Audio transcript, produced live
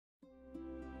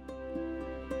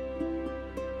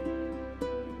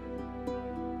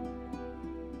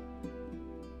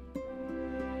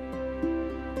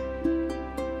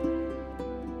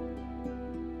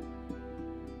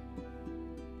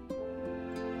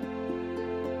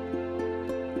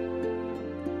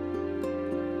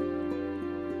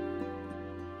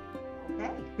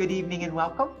Good evening and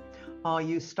welcome, all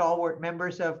you stalwart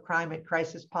members of Climate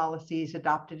Crisis Policy's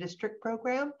Adopt-A-District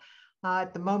program.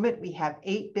 At the moment, we have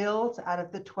 8 bills out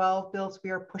of the 12 bills we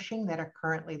are pushing that are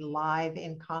currently live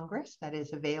in Congress that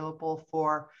is available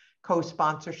for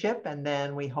co-sponsorship, and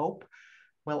then we hope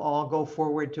we'll all go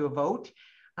forward to a vote.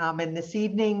 And this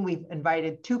evening, we've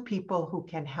invited 2 people who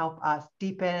can help us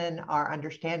deepen our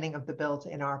understanding of the bills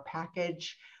in our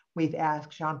package. We've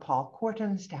asked Jean-Paul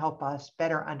Courtens to help us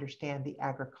better understand the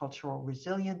Agricultural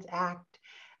Resilience Act,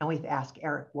 and we've asked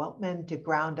Eric Weltman to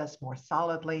ground us more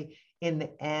solidly in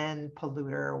the End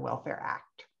Polluter Welfare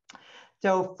Act.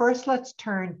 So first, let's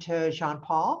turn to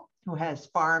Jean-Paul, who has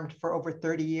farmed for over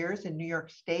 30 years in New York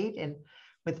State and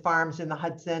with farms in the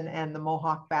Hudson and the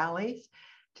Mohawk Valleys.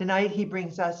 Tonight, he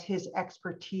brings us his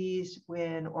expertise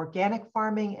in organic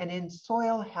farming and in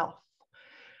soil health.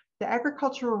 The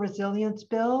Agricultural Resilience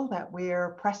Bill that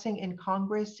we're pressing in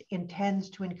Congress intends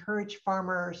to encourage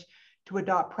farmers to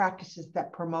adopt practices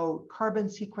that promote carbon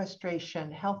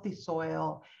sequestration, healthy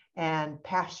soil, and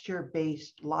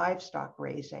pasture-based livestock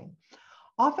raising.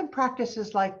 Often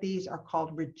practices like these are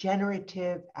called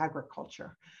regenerative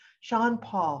agriculture.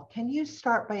 Jean-Paul, can you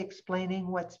start by explaining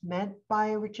what's meant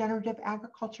by regenerative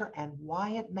agriculture and why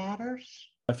it matters?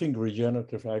 I think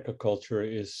regenerative agriculture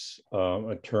is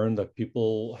a term that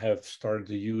people have started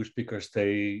to use because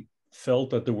they felt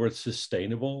that the word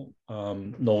sustainable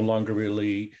no longer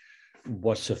really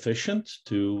was sufficient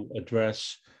to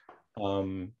address,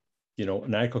 an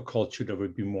agriculture that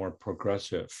would be more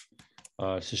progressive.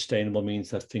 Sustainable means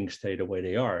that things stay the way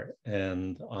they are.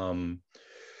 And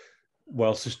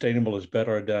while sustainable is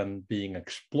better than being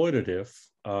exploitative,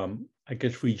 I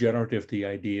guess regenerative, the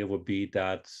idea would be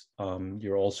that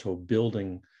you're also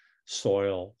building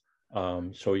soil,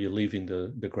 so you're leaving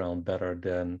the ground better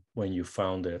than when you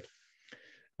found it.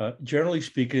 Generally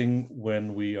speaking,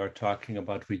 when we are talking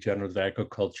about regenerative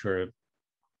agriculture,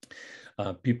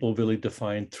 people really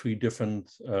define 3 different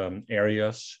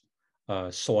areas,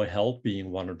 soil health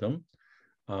being one of them.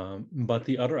 But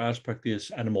the other aspect is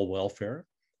animal welfare.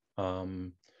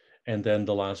 And then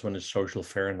the last one is social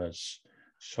fairness.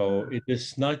 So it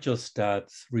is not just that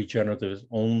regenerative is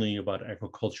only about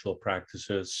agricultural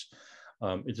practices.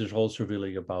 It is also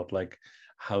really about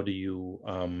how do you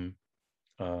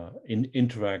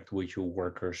interact with your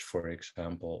workers, for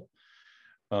example.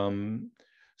 Some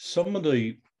of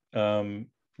the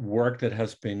work that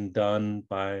has been done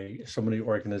by some of the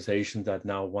organizations that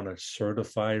now want to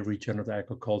certify regenerative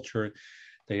agriculture,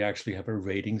 they actually have a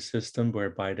rating system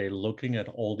whereby they're looking at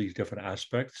all these different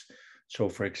aspects. So,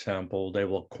 for example, they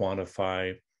will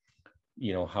quantify,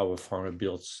 how a farmer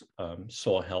builds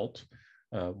soil health,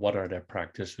 what are their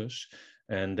practices,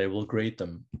 and they will grade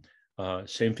them.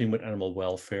 Same thing with animal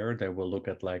welfare. They will look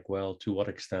at to what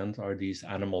extent are these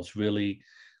animals really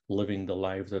living the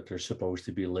life that they're supposed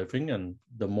to be living? And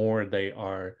the more they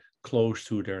are close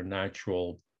to their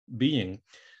natural being,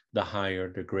 the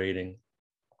higher the grading.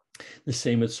 The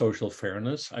same with social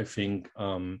fairness. I think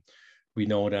we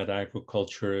know that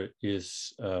agriculture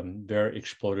is very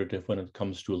exploitative when it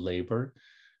comes to labor.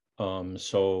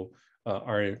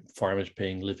 Are farmers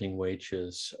paying living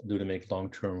wages? Do they make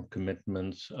long-term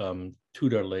commitments to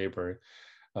their labor?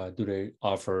 Do they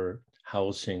offer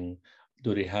housing?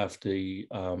 Do they have the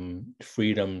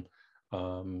freedom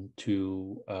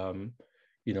to,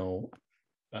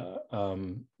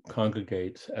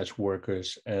 congregate as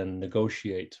workers and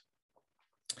negotiate?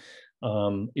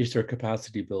 Is there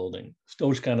capacity building?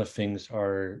 Those kind of things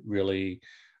are really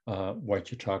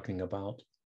what you're talking about.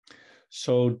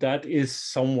 So that is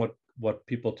somewhat what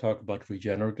people talk about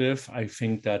regenerative. I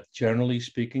think that generally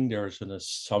speaking, there's an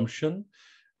assumption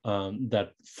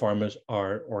that farmers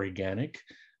are organic,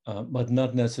 but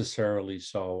not necessarily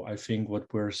so. I think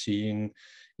what we're seeing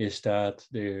is that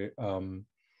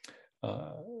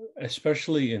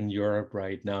especially in Europe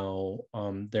right now,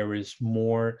 there is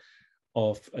more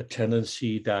of a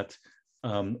tendency that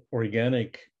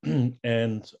organic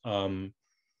and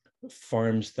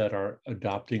farms that are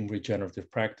adopting regenerative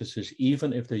practices,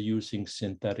 even if they're using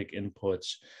synthetic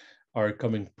inputs, are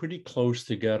coming pretty close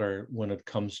together when it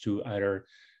comes to either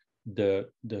the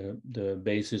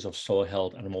basis of soil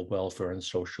health, animal welfare, and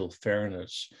social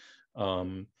fairness.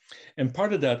 And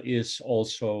part of that is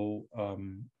also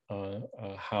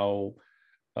how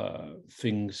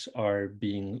things are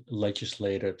being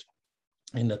legislated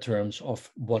in the terms of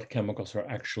what chemicals are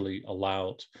actually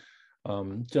allowed.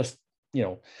 Just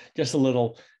a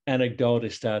little anecdote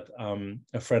is that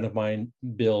a friend of mine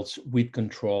builds weed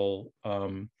control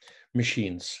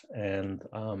machines, and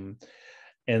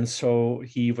And so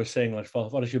he was saying, like, well,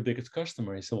 what is your biggest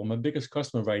customer? He said, well, my biggest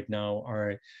customer right now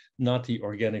are not the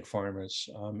organic farmers.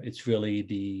 It's really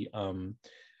the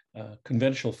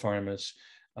conventional farmers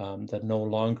that no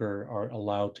longer are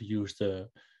allowed to use the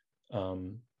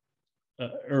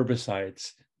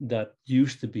herbicides that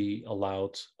used to be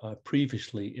allowed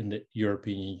previously in the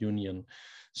European Union.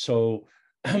 So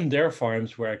their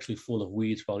farms were actually full of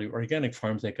weeds, while the organic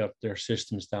farms, they got their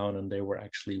systems down and they were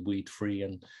actually weed free.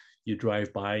 And you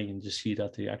drive by and you see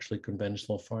that the actually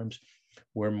conventional farms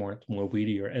were more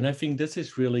weedier. And I think this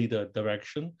is really the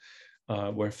direction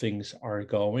where things are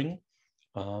going.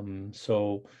 I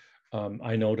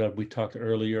know that we talked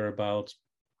earlier about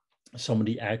some of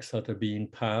the acts that are being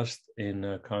passed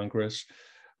in Congress,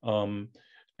 and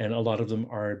a lot of them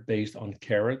are based on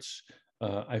carrots.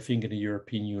 I think in the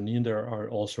European Union, there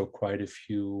are also quite a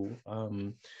few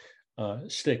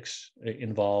sticks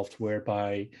involved,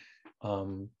 whereby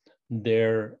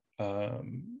their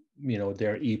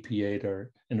EPA,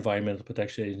 their Environmental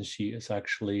Protection Agency, is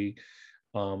actually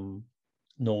no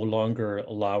longer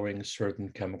allowing certain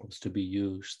chemicals to be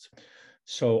used.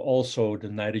 So also the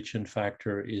nitrogen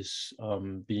factor is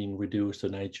being reduced. The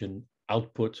nitrogen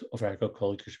output of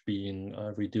agriculture is being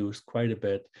reduced quite a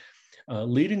bit,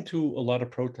 leading to a lot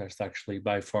of protest actually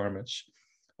by farmers.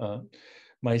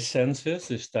 My sense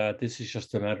is that this is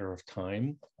just a matter of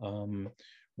time,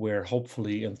 where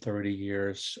hopefully in 30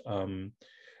 years,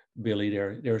 really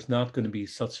there's not going to be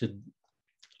such a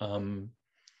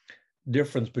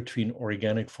difference between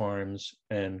organic farms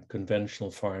and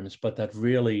conventional farms, but that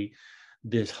really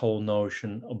this whole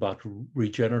notion about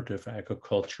regenerative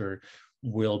agriculture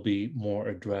will be more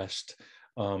addressed.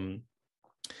 One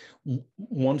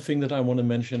thing that I want to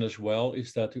mention as well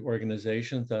is that the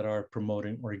organizations that are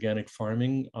promoting organic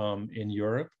farming in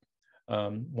Europe,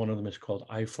 one of them is called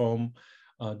IFOAM,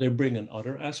 they bring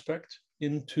another aspect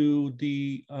into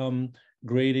the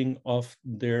grading of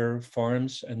their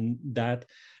farms, and that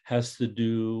has to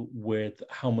do with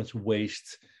how much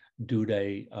waste do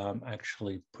they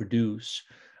actually produce.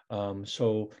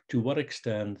 So to what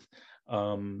extent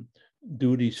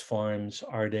do these farms,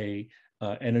 are they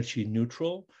energy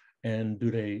neutral, and do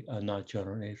they not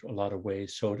generate a lot of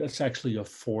waste? So that's actually a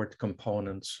fourth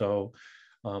component. So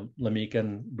let me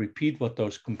again repeat what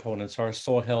those components are: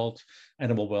 soil health,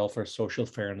 animal welfare, social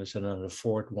fairness, and then the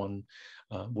fourth one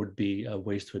would be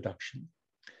waste reduction.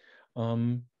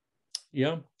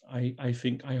 Yeah,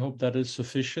 I hope that is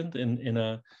sufficient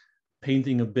in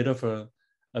painting a bit of a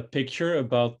picture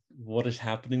about what is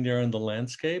happening there in the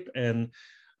landscape, and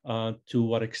to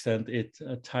what extent it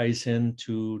ties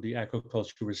into the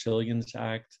Agricultural Resilience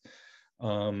Act.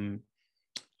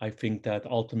 I think that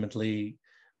ultimately,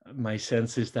 my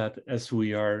sense is that as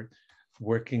we are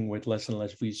working with less and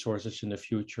less resources in the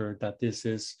future, that this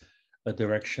is a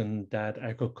direction that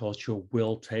agriculture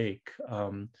will take,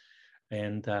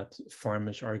 and that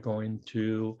farmers are going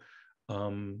to,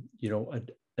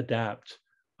 adapt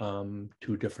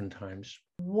to different times.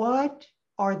 What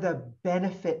are the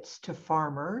benefits to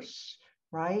farmers,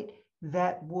 right,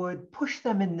 that would push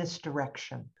them in this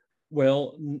direction?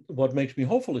 Well, what makes me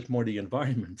hopeful is more the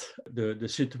environment. The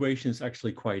situation is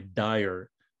actually quite dire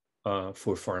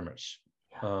for farmers.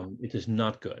 It is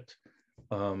not good.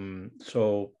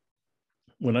 So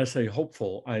when I say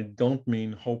hopeful, I don't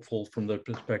mean hopeful from the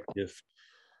perspective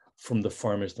from the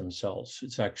farmers themselves.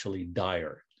 It's actually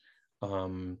dire.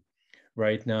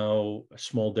 Right now,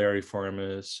 small dairy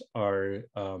farmers are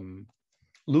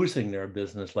losing their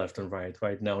business left and right.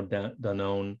 Right now,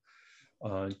 Danone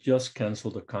just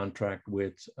canceled a contract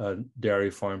with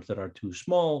dairy farms that are too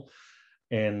small.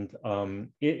 And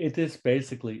it is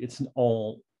basically, it's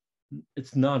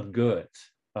not good.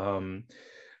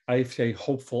 I say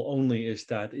hopeful only is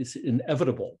that it's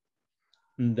inevitable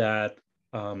that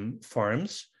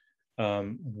farms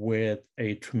with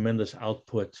a tremendous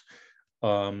output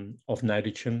of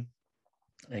nitrogen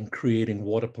and creating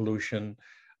water pollution,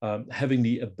 having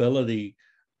the ability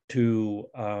to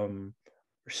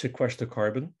sequester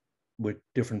carbon with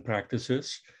different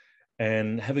practices,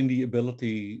 and having the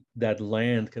ability that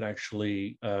land can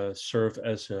actually serve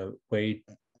as a way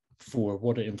for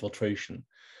water infiltration,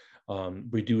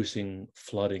 reducing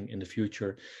flooding in the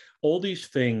future. All these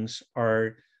things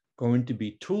are going to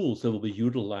be tools that will be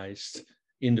utilized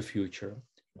in the future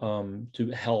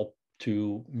to help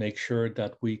to make sure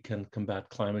that we can combat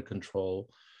climate control,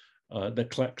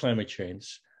 climate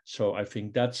change. So I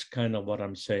think that's kind of what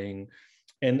I'm saying.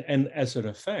 And as an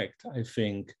effect, I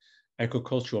think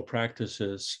agricultural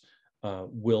practices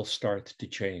will start to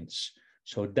change.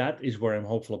 So that is where I'm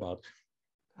hopeful about.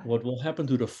 What will happen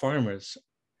to the farmers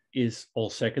is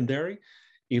all secondary.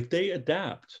 if they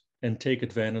adapt and take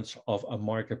advantage of a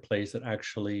marketplace that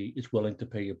actually is willing to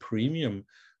pay a premium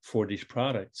for these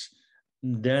products,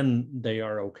 then they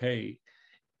are okay.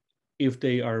 If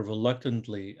they are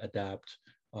reluctantly adapt,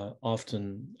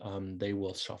 often they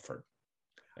will suffer,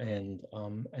 and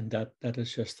that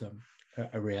is just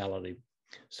a reality.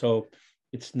 So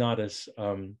it's not as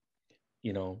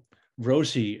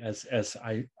rosy as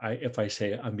I if I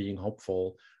say I'm being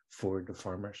hopeful for the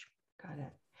farmers. Got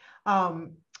it.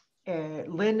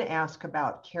 Lynn asked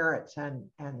about carrots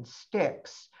and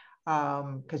sticks,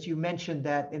 because you mentioned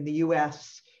that in the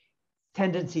US,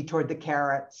 tendency toward the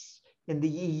carrots, in the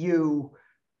EU,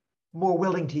 more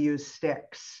willing to use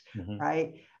sticks,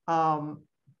 right?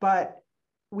 But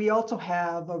we also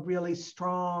have a really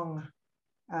strong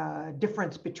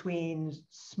difference between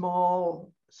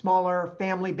smaller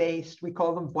family-based, we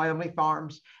call them family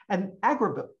farms, and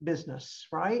agribusiness,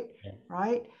 right? Yeah.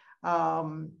 Right?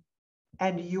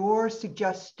 And you're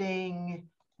suggesting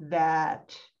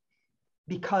that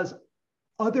because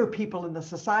other people in the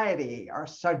society are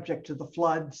subject to the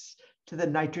floods, to the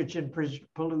nitrogen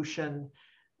pollution,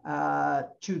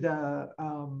 to the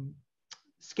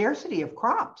scarcity of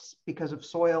crops because of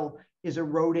soil is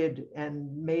eroded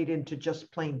and made into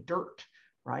just plain dirt,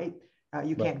 right?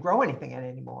 You can't grow anything in it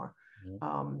anymore.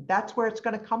 That's where it's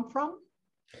going to come from?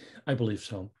 I believe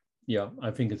so. Yeah, I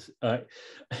think it's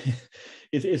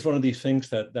it's one of these things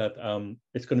that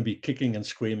it's going to be kicking and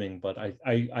screaming, but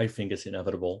I think it's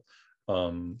inevitable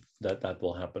that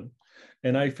will happen.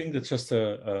 And I think that's just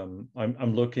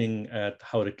I'm looking at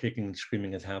how the kicking and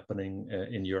screaming is happening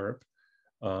in Europe.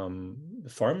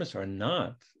 Farmers are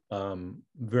not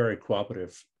very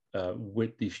cooperative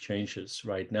with these changes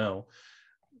right now,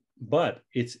 but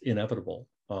it's inevitable.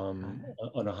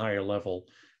 On a higher level,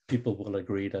 people will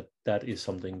agree that that is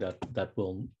something that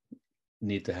will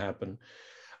need to happen.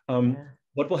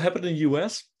 What will happen in the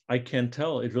US? I can't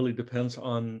tell. It really depends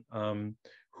on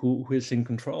who is in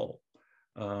control.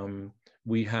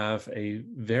 We have a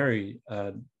very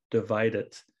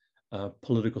divided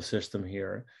political system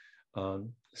here.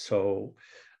 So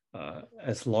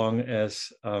as long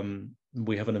as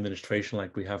we have an administration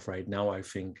like we have right now, I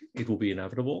think it will be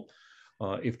inevitable.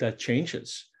 If that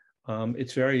changes,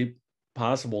 it's very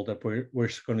possible that we're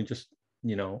going to just,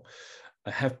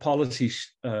 have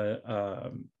policies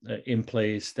in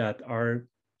place that are,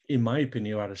 in my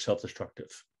opinion, rather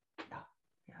self-destructive.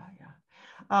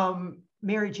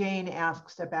 Mary Jane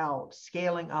asks about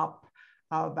scaling up,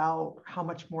 about how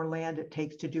much more land it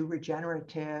takes to do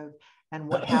regenerative and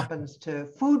what happens to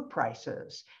food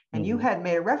prices. And you had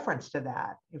made a reference to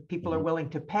that, if people are willing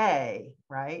to pay,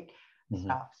 right?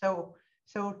 So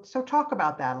talk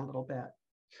about that a little bit.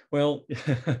 Well,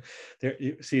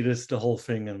 you see, this the whole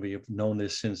thing, and we have known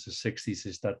this since the 60s,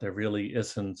 is that there really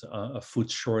isn't a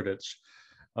food shortage.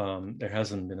 There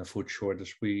hasn't been a food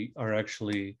shortage. We are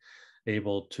actually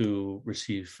able to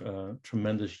receive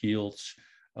tremendous yields,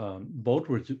 both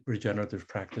with regenerative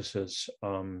practices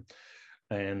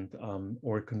and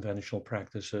or conventional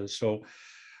practices. So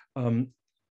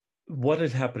what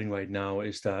is happening right now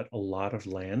is that a lot of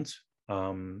land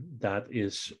that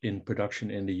is in production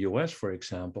in the US, for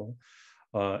example,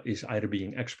 is either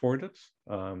being exported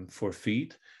for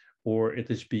feed, or it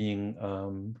is being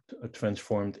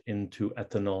transformed into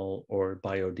ethanol or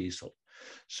biodiesel.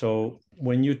 So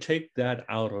when you take that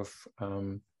out of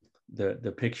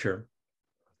the picture,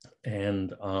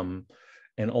 and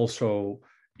also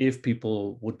if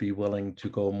people would be willing to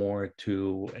go more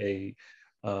to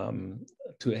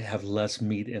to have less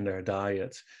meat in their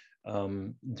diet,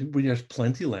 there's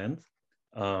plenty land.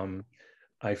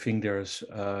 I think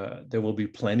there will be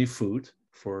plenty food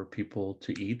for people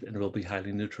to eat, and it will be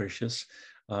highly nutritious.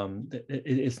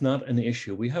 It's not an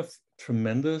issue. We have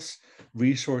tremendous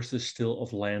resources still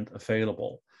of land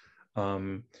available.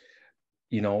 Am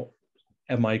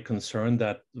I concerned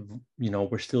that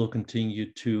we're still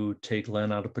continue to take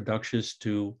land out of productions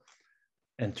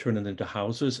and turn it into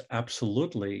houses?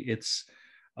 Absolutely. It's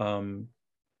in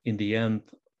the end,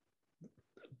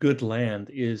 good land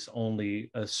is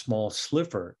only a small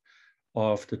sliver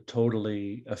of the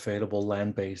totally available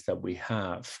land base that we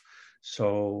have.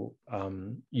 So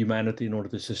humanity, in order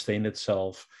to sustain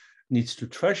itself, needs to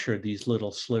treasure these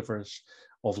little slivers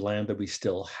of land that we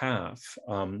still have.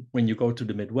 When you go to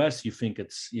the Midwest, you think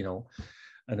it's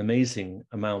an amazing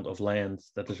amount of land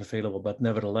that is available, but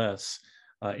nevertheless,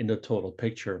 in the total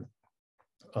picture,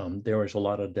 there is a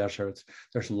lot of deserts.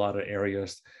 There's a lot of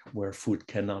areas where food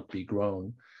cannot be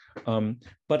grown.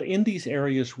 But in these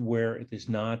areas where it is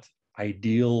not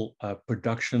ideal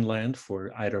production land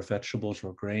for either vegetables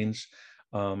or grains,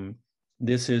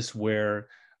 this is where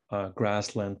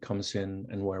grassland comes in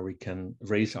and where we can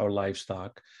raise our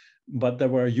livestock, but that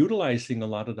we're utilizing a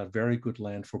lot of that very good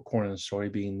land for corn and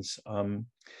soybeans,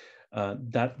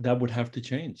 that would have to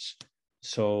change.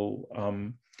 So,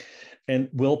 and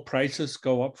will prices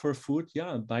go up for food?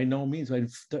 Yeah, by no means.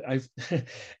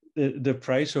 The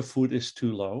price of food is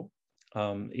too low.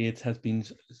 It has been,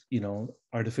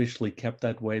 artificially kept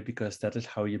that way because that is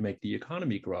how you make the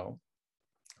economy grow.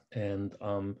 And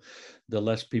the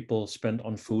less people spend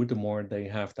on food, the more they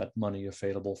have that money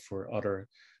available for other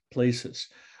places.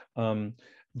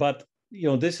 But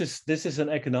this is an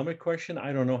economic question.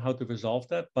 I don't know how to resolve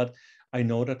that, but I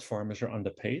know that farmers are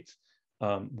underpaid,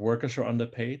 workers are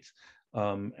underpaid,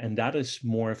 and that is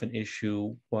more of an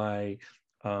issue why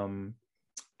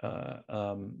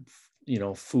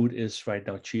food is right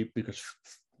now cheap, because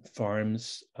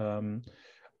farms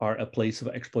are a place of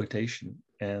exploitation.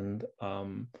 And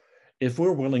if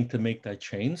we're willing to make that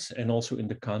change, and also in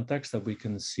the context that we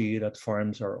can see that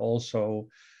farms are also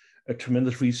a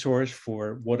tremendous resource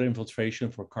for water infiltration,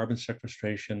 for carbon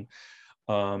sequestration,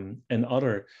 and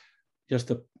other, just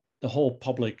the whole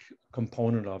public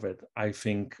component of it, I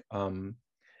think, and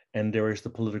there is the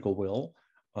political will,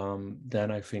 then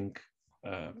I think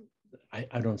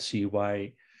I don't see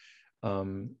why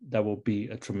that will be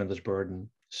a tremendous burden.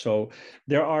 So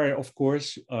there are, of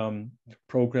course,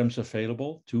 programs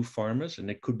available to farmers, and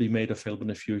they could be made available in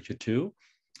the future too,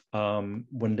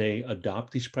 when they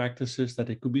adopt these practices, that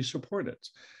they could be supported.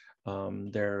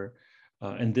 And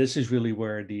this is really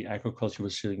where the Agricultural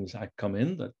Resilience Act come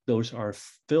in, that those are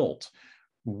filled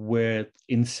with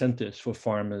incentives for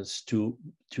farmers to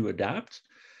adapt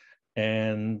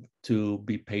and to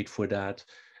be paid for that.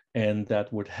 And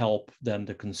that would help then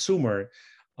the consumer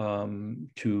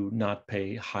to not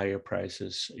pay higher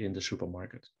prices in the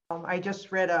supermarket. I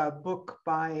just read a book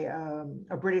by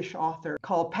a British author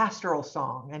called Pastoral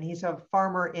Song, and he's a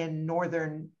farmer in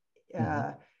northern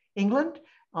England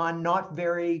on not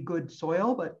very good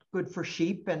soil, but good for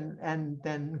sheep and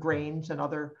then grains and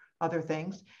other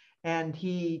things. And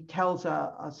he tells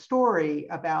a story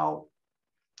about,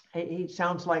 he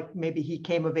sounds like maybe he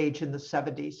came of age in the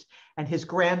 70s, and his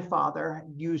grandfather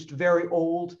used very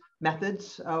old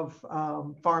methods of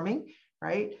farming,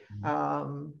 right?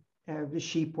 The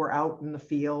sheep were out in the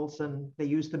fields and they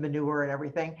used the manure and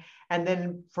everything. And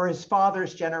then for his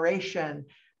father's generation,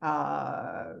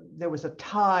 there was a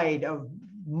tide of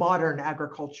modern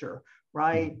agriculture,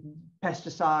 right?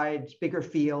 Pesticides, bigger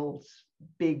fields,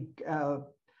 big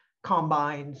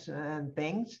combines and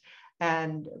things.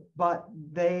 But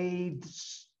they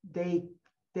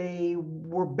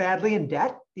were badly in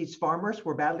debt. These farmers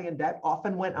were badly in debt,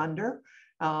 often went under,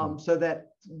 so that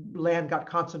land got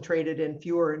concentrated in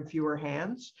fewer and fewer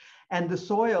hands. And the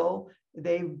soil,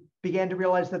 they began to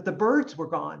realize that the birds were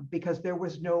gone because there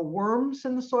was no worms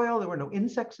in the soil, there were no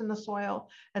insects in the soil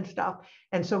and stuff.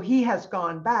 And so he has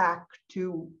gone back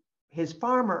to his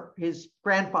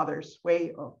grandfather's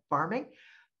way of farming.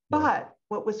 But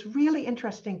what was really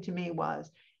interesting to me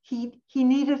was he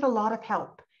needed a lot of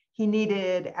help. He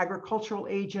needed agricultural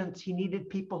agents. He needed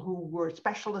people who were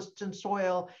specialists in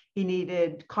soil. He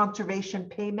needed conservation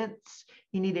payments.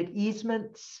 He needed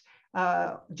easements,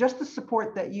 just the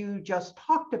support that you just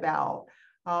talked about,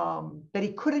 that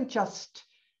he couldn't just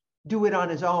do it on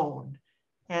his own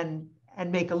and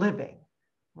make a living,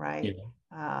 right?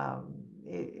 Yeah.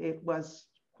 It was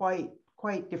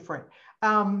quite different.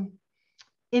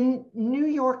 In New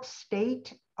York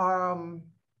State, are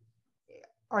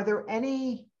there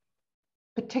any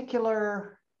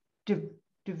particular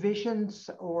divisions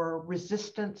or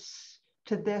resistance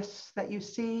to this that you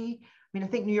see? I mean, I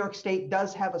think New York State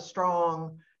does have a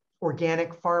strong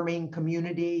organic farming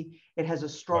community. It has a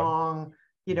strong,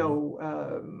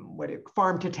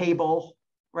 farm to table,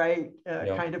 right?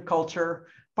 Kind of culture,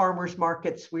 farmers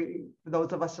markets.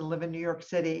 Those of us who live in New York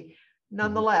City,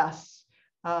 nonetheless,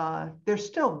 there's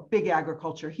still big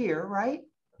agriculture here, right?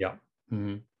 Yeah.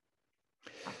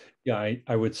 Yeah,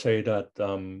 I would say that,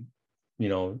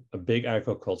 a big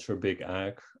agriculture, big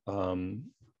ag,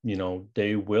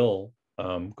 they will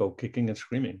go kicking and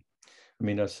screaming. I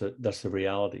mean, that's the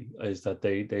reality, is that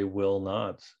they will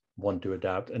not want to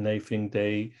adapt, and they think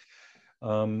it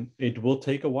will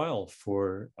take a while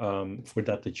for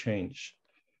that to change.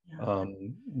 Yeah.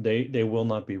 They will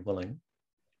not be willing,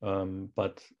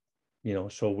 but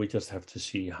so we just have to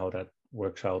see how that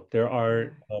works out. There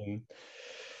are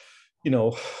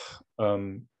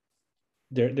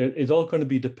it's all going to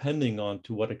be depending on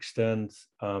to what extent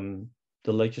the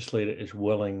legislator is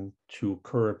willing to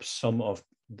curb some of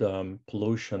the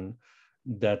pollution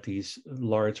that these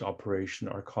large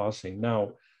operations are causing.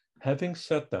 Now, having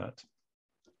said that,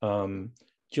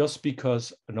 just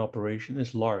because an operation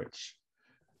is large,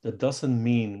 that doesn't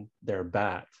mean they're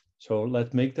bad. So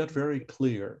let's make that very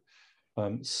clear.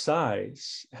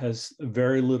 Size has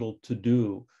very little to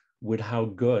do with how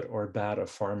good or bad a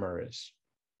farmer is.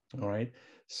 All right.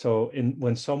 So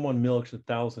when someone milks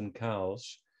 1,000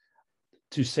 cows,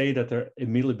 to say that they're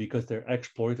immediately because they're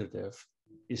exploitative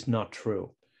is not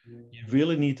true. You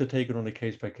really need to take it on a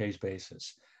case-by-case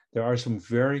basis. There are some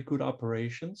very good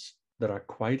operations that are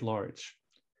quite large.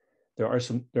 There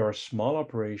are small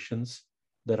operations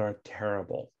that are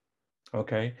terrible.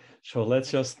 Okay, so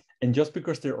just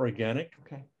because they're organic,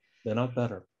 okay, they're not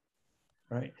better,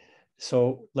 right?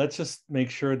 So let's just make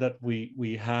sure that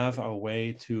we have a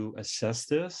way to assess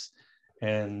this,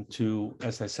 and to,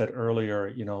 as I said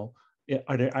earlier,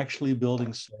 are they actually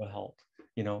building soil health?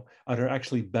 Are they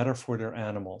actually better for their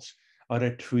animals? Are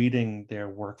they treating their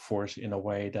workforce in a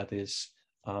way that is,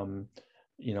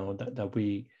 that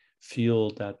we feel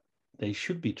that they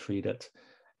should be treated?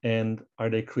 And are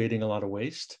they creating a lot of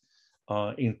waste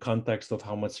in context of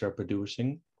how much they're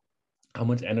producing? How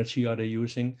much energy are they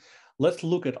using? Let's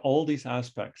look at all these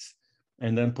aspects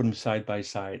and then put them side by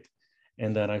side.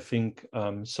 And then I think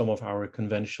some of our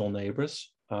conventional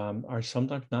neighbors are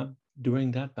sometimes not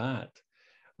doing that bad.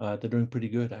 They're doing pretty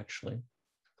good, actually.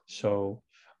 So,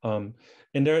 and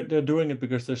they're doing it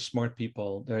because they're smart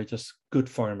people. They're just good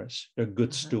farmers. They're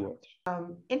good stewards.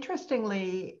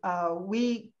 Interestingly,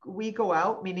 we go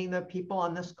out, meaning the people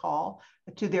on this call,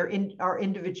 to our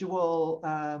individual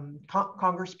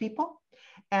Congress people.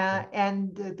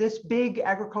 And this big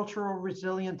agricultural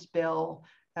resilience bill,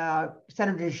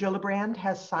 Senator Gillibrand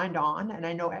has signed on, and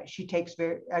I know she takes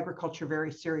agriculture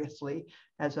very seriously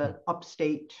as an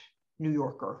upstate New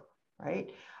Yorker,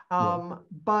 right?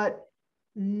 But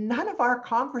none of our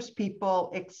Congress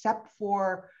people, except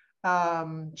for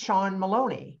Sean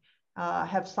Maloney,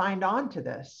 have signed on to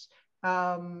this.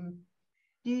 Do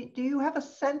you have a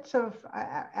sense of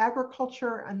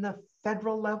agriculture on the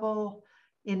federal level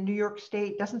in New York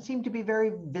State? Doesn't seem to be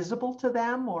very visible to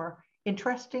them or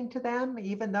interesting to them,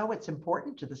 even though it's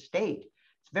important to the state.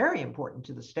 It's very important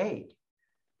to the state.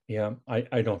 Yeah,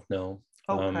 I don't know.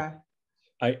 Okay.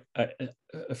 I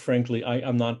frankly,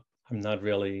 I'm not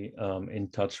really in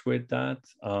touch with that.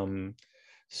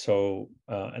 So,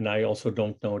 and I also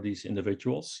don't know these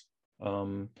individuals.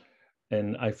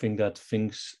 And I think that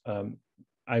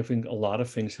I think a lot of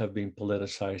things have been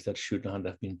politicized that should not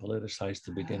have been politicized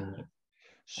to begin with.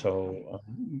 So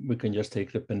we can just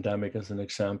take the pandemic as an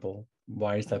example.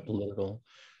 Why is that political?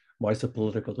 Why is it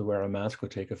political to wear a mask or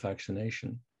take a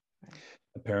vaccination?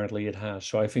 Apparently it has.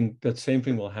 So I think that same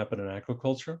thing will happen in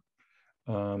agriculture.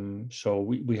 So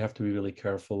we have to be really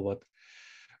careful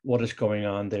what is going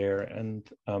on there, and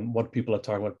what people are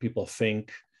talking, what people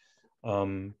think.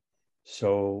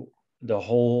 So the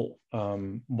whole,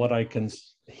 what I can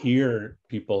hear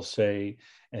people say,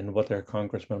 and what their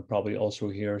congressman probably also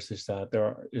hears, is that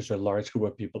there is a large group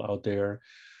of people out there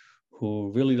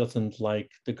who really doesn't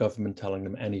like the government telling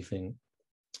them anything.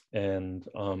 And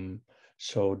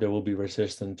so they will be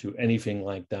resistant to anything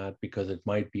like that, because it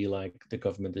might be like the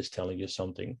government is telling you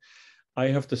something. I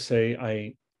have to say,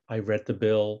 I read the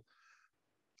bill,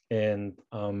 and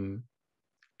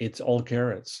it's all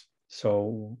carrots.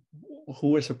 So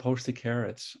who is opposed to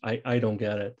carrots? I don't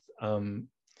get it.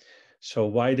 So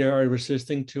why they are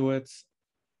resisting to it,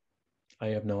 I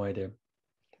have no idea.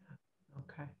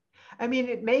 Okay. I mean,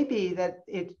 it may be that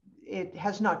it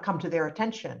has not come to their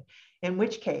attention, in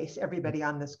which case everybody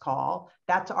on this call,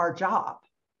 that's our job,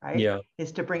 right? Yeah.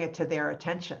 Is to bring it to their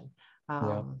attention,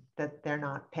 that they're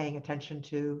not paying attention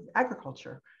to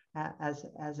agriculture as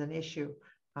an issue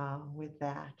with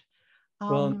that.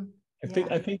 Well, I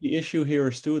think the issue here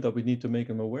is too that we need to make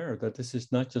them aware that this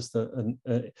is not just an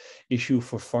issue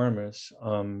for farmers.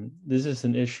 This is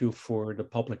an issue for the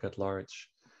public at large.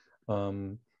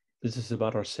 This is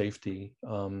about our safety.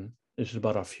 This is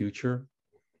about our future.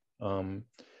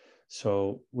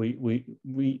 So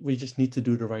we just need to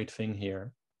do the right thing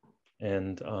here.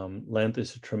 And land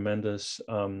is a tremendous,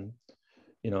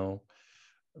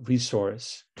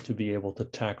 resource to be able to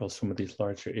tackle some of these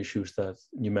larger issues that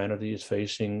humanity is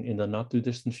facing in the not too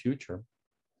distant future.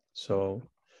 So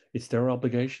it's their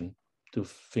obligation to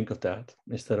think of that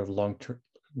instead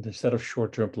of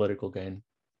short-term political gain.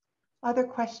 Other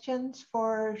questions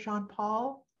for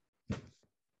Jean-Paul?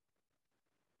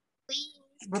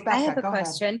 Rebecca, I have a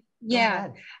question. Yeah.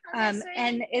 And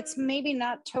it's maybe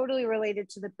not totally related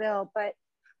to the bill, but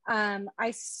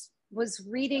I was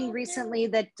reading recently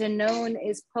that Danone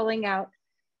is pulling out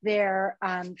their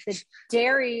the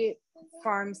dairy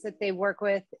farms that they work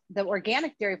with, the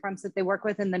organic dairy farms that they work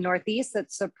with in the Northeast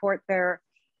that support their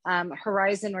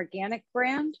Horizon Organic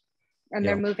brand, and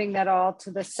they're moving that all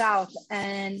to the South.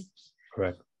 And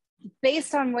correct.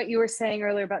 Based on what you were saying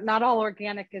earlier about not all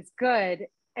organic is good,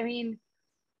 I mean,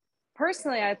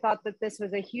 personally, I thought that this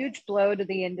was a huge blow to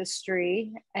the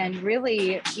industry and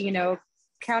really, you know,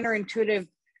 counterintuitive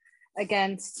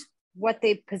against what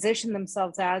they position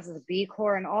themselves as a B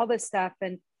Corp and all this stuff.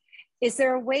 And is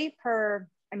there a way for,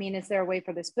 I mean, is there a way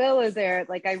for this bill? Is there,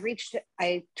 like, I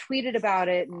tweeted about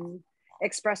it and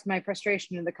expressed my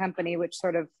frustration to the company, which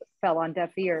sort of fell on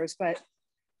deaf ears, but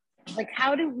like,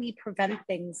 how do we prevent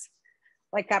things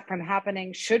like that from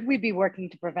happening? Should we be working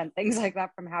to prevent things like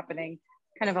that from happening?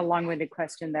 Kind of a long-winded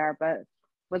question there, but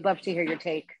would love to hear your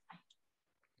take.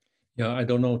 Yeah, I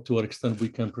don't know to what extent we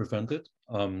can prevent it.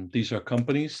 These are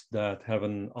companies that have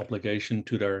an obligation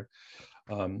to their,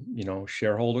 you know,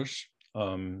 shareholders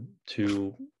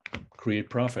to create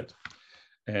profit.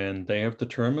 And they have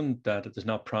determined that it is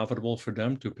not profitable for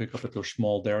them to pick up at those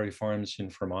small dairy farms in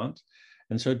Vermont.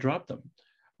 And so drop them.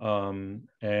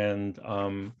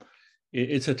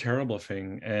 It's a terrible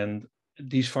thing. And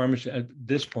these farmers at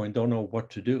this point don't know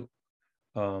what to do.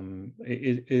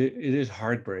 It is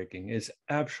heartbreaking. It's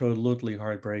absolutely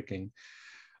heartbreaking.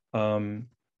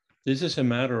 This is a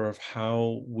matter of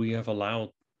how we have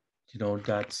allowed, you know,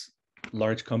 that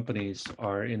large companies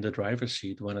are in the driver's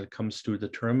seat when it comes to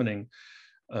determining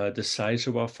the size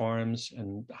of our farms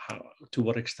and how, to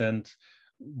what extent,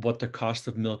 what the cost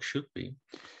of milk should be.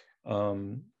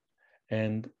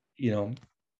 And, you know,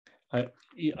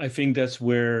 I think that's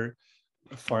where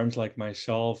farms like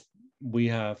myself, we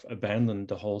have abandoned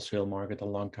the wholesale market a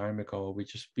long time ago.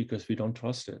 Because we don't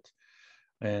trust it,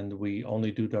 and we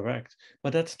only do direct.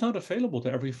 But that's not available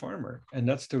to every farmer, and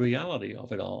that's the reality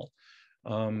of it all.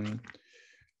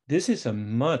 This is a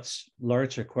much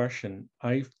larger question,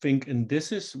 I think, and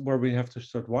this is where we have to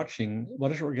start watching.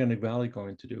 What is Organic Valley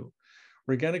going to do?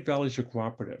 Organic Valley is a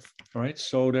cooperative, right?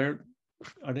 So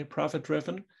are they profit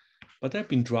driven? But they've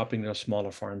been dropping their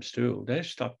smaller farms too. They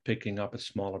stopped picking up at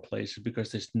smaller places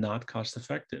because it's not cost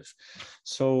effective.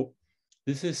 So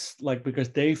this is like, because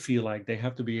they feel like they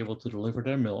have to be able to deliver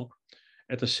their milk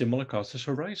at a similar cost as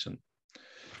Horizon.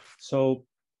 So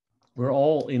we're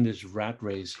all in this rat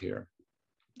race here.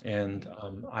 And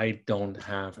I don't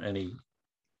have any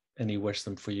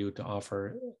wisdom for you to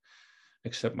offer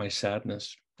except my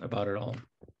sadness about it all.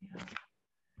 Yeah.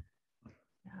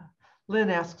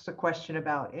 Lynn asks a question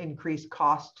about increased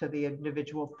cost to the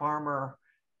individual farmer,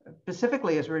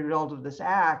 specifically as a result of this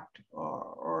act,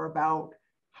 or about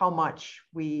how much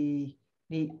we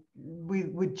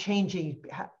would changing,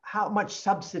 how much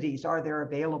subsidies are there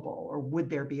available, or would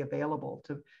there be available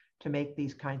to make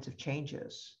these kinds of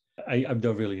changes? I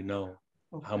don't really know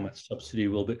how much subsidy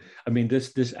will be. I mean,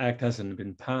 this act hasn't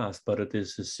been passed, but it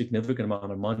is a significant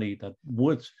amount of money that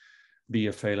would be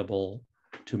available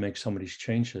to make some of these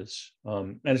changes.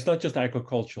 And it's not just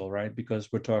agricultural, right?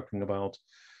 Because we're talking about,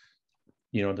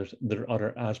 you know, there are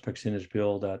other aspects in this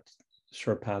bill that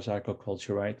surpass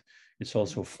agriculture, right? It's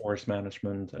also forest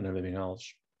management and everything else.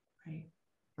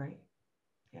 Right,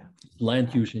 yeah.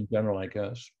 Land use in general, I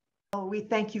guess. Well, we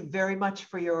thank you very much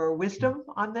for your wisdom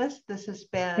on this. This has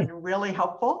been really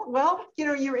helpful. Well, you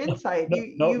know, your insight.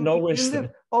 No wisdom.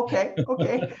 Okay.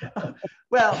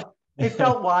 Well, it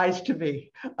felt wise to me.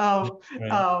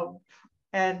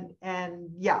 And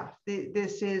yeah,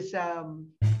 this is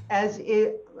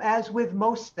as with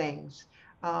most things,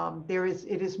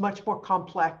 it is much more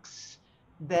complex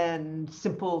than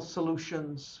simple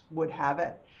solutions would have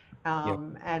it.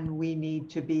 And we need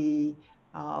to be,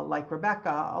 like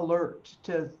Rebecca, alert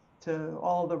to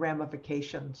all the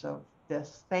ramifications of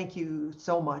this. Thank you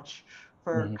so much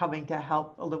for coming to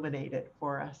help illuminate it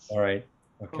for us. All right.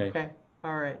 Okay.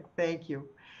 All right. Thank you.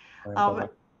 Right,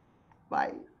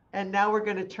 bye. And now we're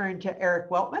going to turn to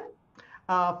Eric Weltman,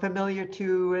 familiar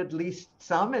to at least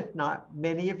some, if not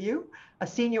many of you, a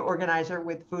senior organizer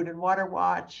with Food and Water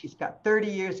Watch. He's got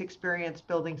 30 years experience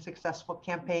building successful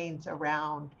campaigns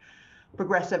around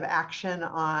progressive action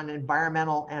on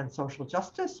environmental and social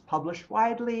justice, published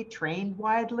widely, trained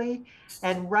widely,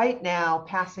 and right now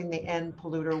passing the End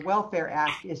Polluter Welfare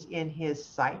Act is in his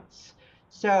sights.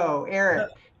 So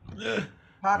Eric,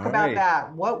 talk about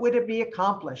that. What would it be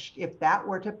accomplished if that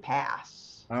were to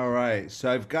pass? All right. So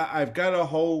I've got a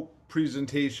whole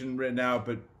presentation written out,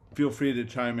 but feel free to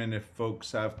chime in if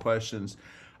folks have questions.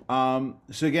 So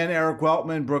again, Eric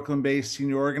Weltman, Brooklyn-based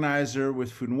senior organizer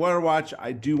with Food and Water Watch.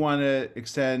 I do want to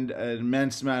extend an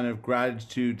immense amount of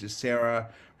gratitude to Sara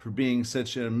for being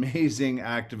such an amazing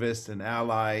activist and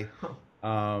ally.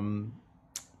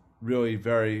 really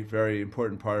very, very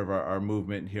important part of our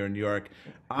movement here in New York.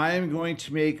 I am going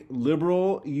to make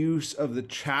liberal use of the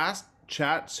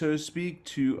chat, so to speak,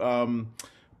 to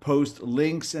post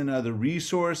links and other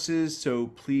resources. So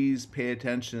please pay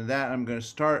attention to that. I'm going to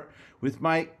start with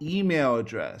my email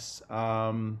address.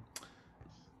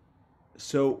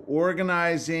 So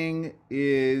organizing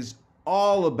is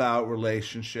all about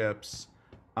relationships.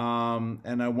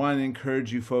 And I want to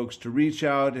encourage you folks to reach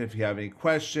out if you have any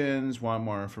questions, want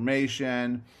more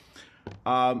information.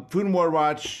 Food and Water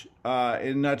Watch, in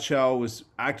a nutshell, was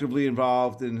actively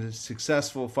involved in a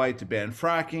successful fight to ban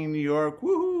fracking in New York.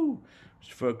 Woohoo!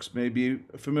 Which folks may be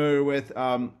familiar with.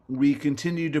 We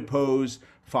continue to oppose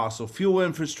fossil fuel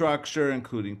infrastructure,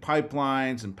 including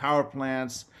pipelines and power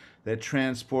plants that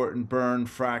transport and burn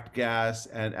fracked gas,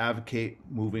 and advocate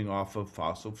moving off of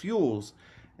fossil fuels.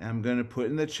 And I'm going to put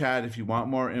in the chat, if you want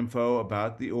more info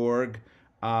about the org,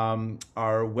 our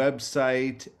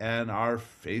website and our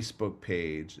Facebook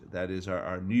page. That is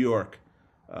our New York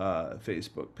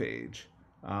Facebook page.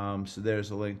 So there's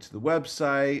a link to the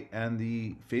website and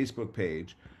the Facebook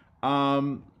page.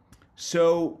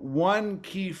 So one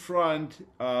key front,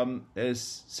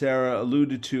 as Sarah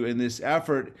alluded to in this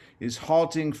effort, is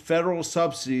halting federal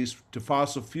subsidies to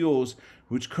fossil fuels,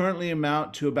 which currently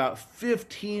amount to about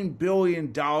 $15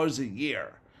 billion a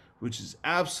year, which is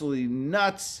absolutely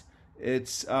nuts.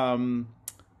 It's, the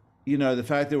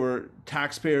fact that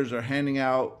taxpayers are handing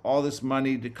out all this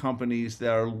money to companies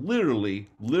that are literally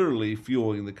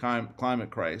fueling the climate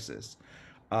crisis.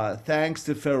 Thanks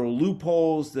to federal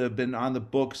loopholes that have been on the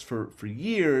books for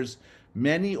years,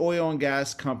 many oil and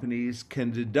gas companies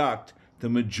can deduct the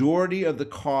majority of the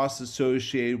costs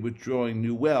associated with drilling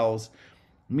new wells,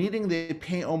 meaning they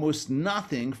pay almost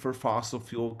nothing for fossil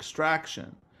fuel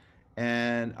extraction.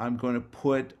 And I'm going to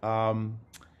put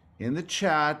in the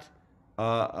chat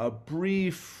a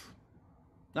brief,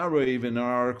 not really even an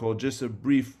article, just a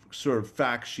brief sort of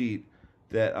fact sheet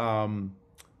that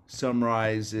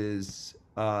summarizes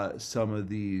some of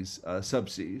these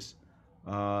subsidies.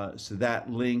 So that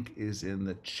link is in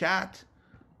the chat.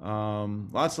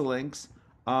 Lots of links.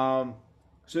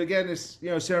 So again, as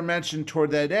Sarah mentioned,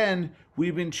 toward that end,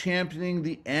 we've been championing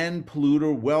the End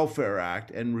Polluter Welfare Act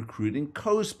and recruiting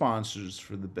co-sponsors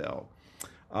for the bill.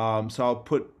 So I'll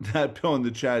put that bill in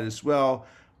the chat as well.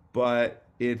 But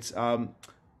it's a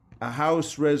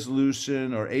House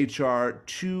resolution, or HR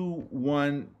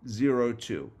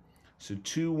 2102. So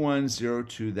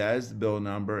 2102, that is the bill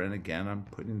number. And again, I'm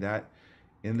putting that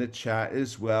in the chat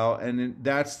as well. And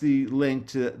that's the link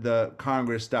to the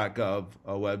congress.gov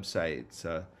website.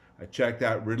 So I checked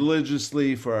out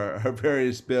religiously for our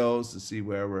various bills to see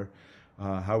where we're,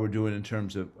 how we're doing in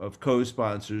terms of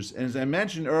co-sponsors. And as I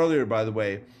mentioned earlier, by the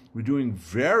way, we're doing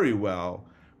very well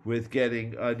with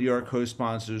getting New York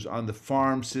co-sponsors on the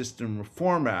Farm System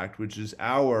Reform Act, which is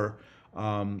our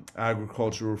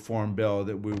agriculture reform bill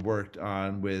that we worked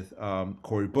on with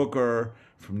Cory Booker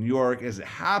from New York. As it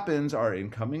happens, our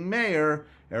incoming mayor,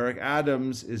 Eric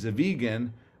Adams, is a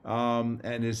vegan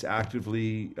and is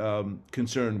actively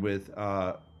concerned with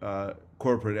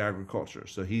corporate agriculture.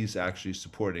 So he's actually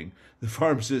supporting the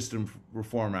Farm System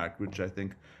Reform Act, which I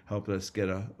think helped us get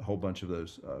a whole bunch of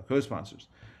those co-sponsors.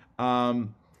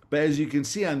 But as you can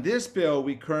see on this bill,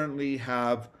 we currently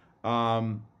have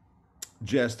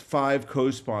just 5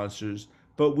 co-sponsors,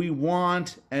 but we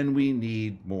want and we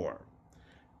need more.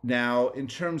 Now, in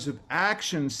terms of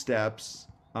action steps,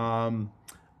 I'm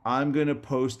going to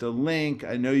post a link.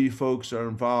 I know you folks are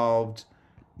involved,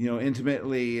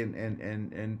 intimately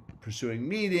in pursuing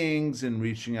meetings and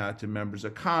reaching out to members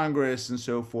of Congress and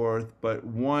so forth. But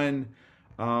one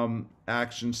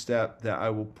action step that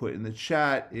I will put in the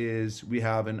chat is we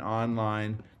have an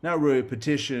online, not really a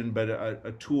petition, but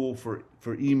a tool for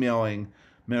emailing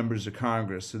members of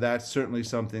Congress. So that's certainly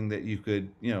something that you could,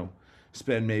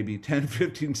 spend maybe 10,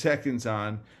 15 seconds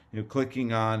on,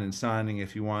 clicking on and signing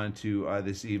if you wanted to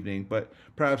this evening. But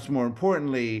perhaps more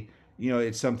importantly,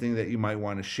 it's something that you might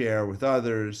want to share with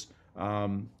others,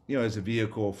 as a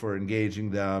vehicle for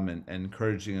engaging them and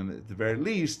encouraging them at the very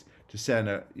least to send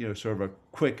a, sort of a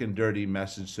quick and dirty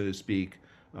message, so to speak,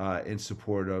 in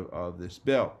support of this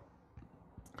bill.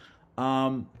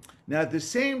 Now, at the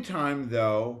same time,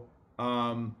 though,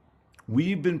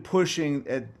 we've been pushing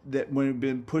this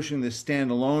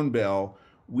standalone bill.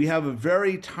 We have a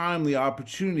very timely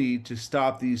opportunity to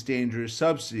stop these dangerous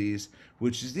subsidies,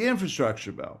 which is the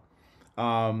infrastructure bill.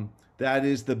 That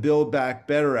is the Build Back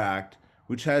Better Act,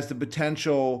 which has the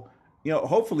potential,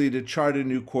 hopefully to chart a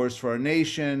new course for our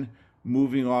nation,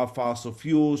 moving off fossil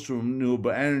fuels to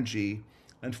renewable energy.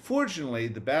 Unfortunately,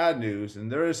 the bad news,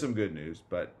 and there is some good news,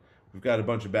 but we've got a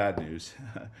bunch of bad news.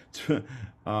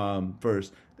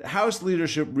 First, the House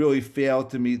leadership really failed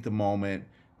to meet the moment.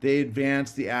 They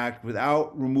advanced the act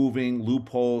without removing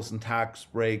loopholes and tax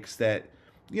breaks that,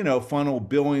 funnel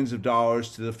billions of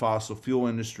dollars to the fossil fuel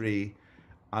industry.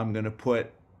 I'm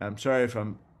sorry if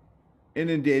I'm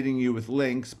inundating you with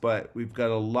links, but we've got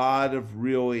a lot of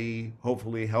really,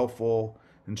 hopefully helpful,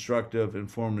 instructive,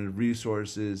 informative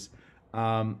resources.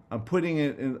 I'm putting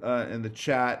it in the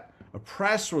chat, a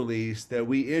press release that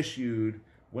we issued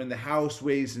when the House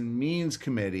Ways and Means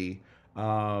Committee,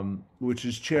 which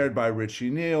is chaired by Richie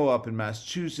Neal up in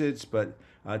Massachusetts, but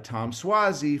Tom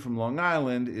Swazi from Long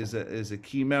Island is a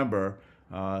key member.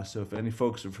 So if any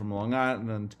folks are from Long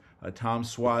Island, Tom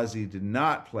Swazi did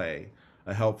not play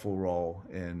a helpful role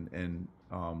in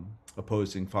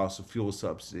opposing fossil fuel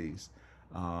subsidies.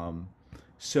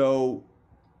 So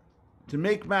to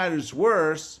make matters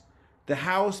worse, the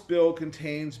House bill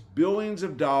contains billions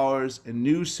of dollars in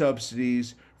new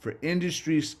subsidies for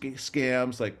industry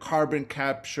scams like carbon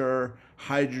capture,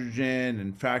 hydrogen,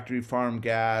 and factory farm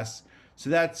gas. So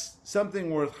that's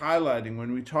something worth highlighting.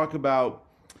 When we talk about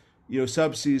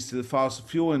subsidies to the fossil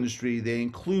fuel industry, they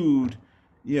include,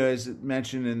 as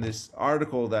mentioned in this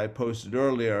article that I posted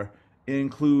earlier, it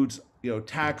includes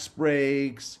tax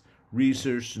breaks,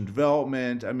 research and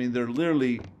development. I mean, there are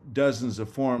literally dozens of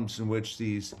forms in which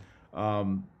these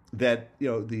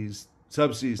these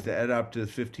subsidies that add up to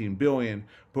 15 billion.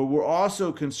 But we're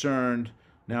also concerned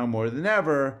now more than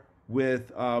ever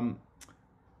with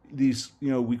these,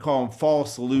 we call them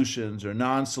false solutions or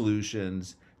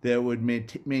non-solutions that would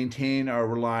maintain our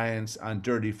reliance on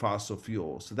dirty fossil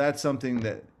fuels. So that's something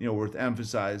that worth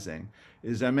emphasizing.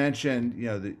 As I mentioned,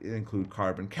 they include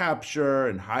carbon capture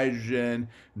and hydrogen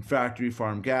and factory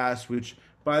farm gas, which,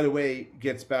 by the way,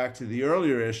 gets back to the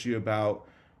earlier issue about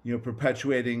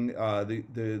perpetuating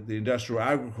the industrial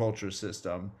agriculture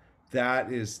system.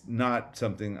 That is not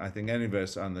something I think any of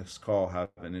us on this call have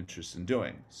an interest in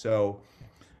doing. So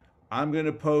I'm going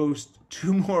to post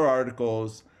 2 more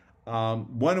articles,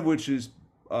 one of which is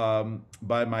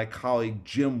by my colleague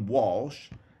Jim Walsh.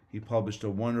 He published a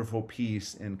wonderful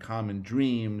piece in Common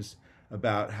Dreams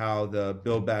about how the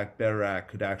Build Back Better Act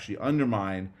could actually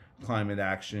undermine climate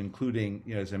action, including,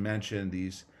 as I mentioned,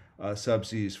 these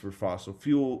subsidies for fossil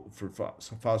fuels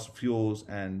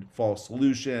and false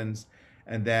solutions,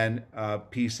 and then a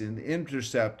piece in The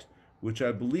Intercept, which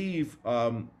I believe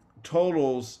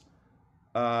totals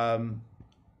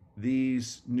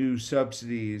these new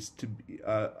subsidies to be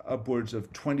upwards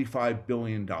of $25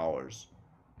 billion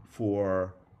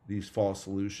for these false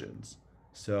solutions.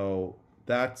 So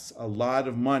that's a lot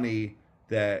of money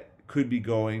that could be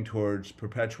going towards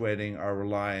perpetuating our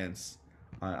reliance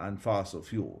on fossil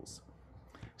fuels.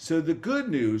 So the good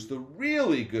news, the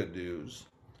really good news,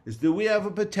 is that we have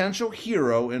a potential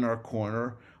hero in our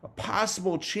corner, a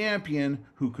possible champion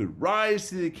who could rise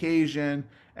to the occasion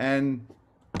and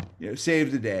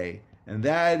save the day. And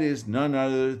that is none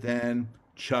other than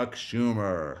Chuck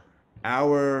Schumer,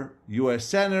 our U.S.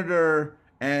 Senator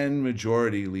and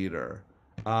Majority Leader.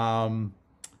 I'm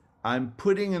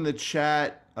putting in the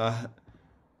chat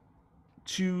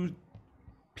 2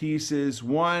 pieces.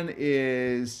 One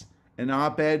is an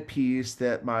op-ed piece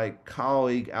that my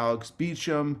colleague Alex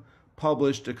Beecham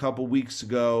published a couple weeks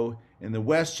ago in the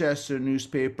Westchester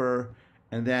newspaper,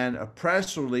 and then a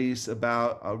press release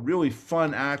about a really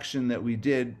fun action that we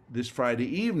did this Friday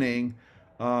evening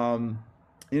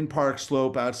in Park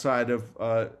Slope outside of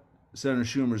Senator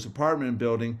Schumer's apartment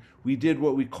building. We did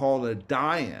what we called a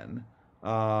die-in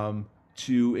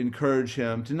to encourage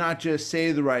him to not just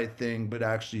say the right thing, but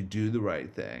actually do the right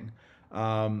thing.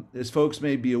 As folks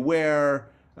may be aware,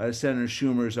 Senator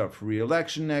Schumer is up for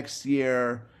re-election next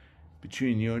year.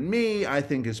 Between you and me, I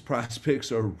think his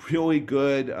prospects are really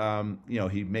good.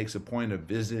 He makes a point of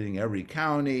visiting every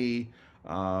county.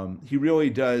 He really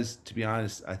does, to be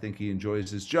honest. I think he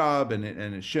enjoys his job, and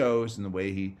it shows in the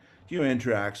way he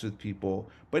interacts with people.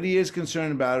 But he is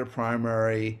concerned about a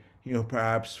primary,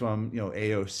 perhaps from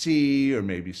AOC or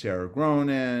maybe Sara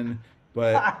Gronim.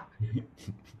 But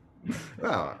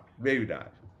well, maybe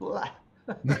not.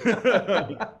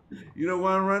 You don't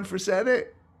want to run for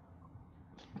Senate?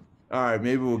 All right,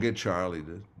 maybe we'll get Charlie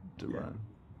to run.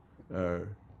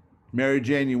 Mary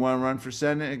Jane, you want to run for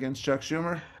Senate against Chuck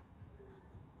Schumer?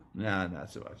 Nah,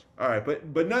 not so much. All right,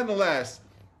 but nonetheless,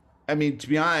 I mean, to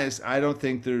be honest, I don't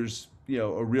think there's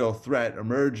a real threat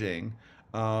emerging.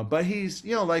 But he's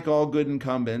like all good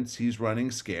incumbents, he's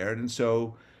running scared, and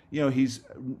so he's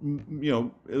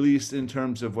at least in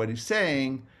terms of what he's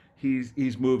saying,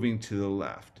 he's moving to the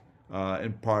left,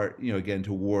 in part again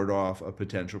to ward off a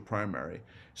potential primary.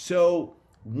 So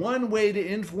one way to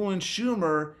influence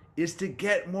Schumer is to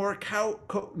get more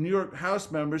New York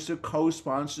House members to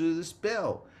co-sponsor this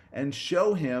bill and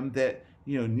show him that,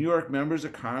 New York members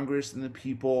of Congress and the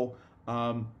people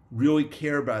really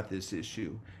care about this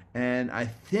issue. And I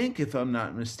think, if I'm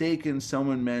not mistaken,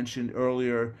 someone mentioned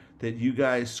earlier that you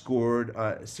guys scored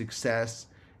success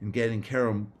in getting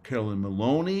Carolyn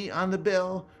Maloney on the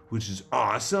bill, which is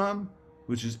awesome,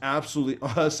 which is absolutely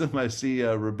awesome. I see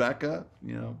Rebecca,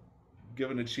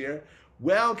 giving a cheer.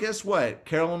 Well, guess what?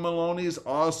 Carolyn Maloney is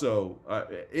also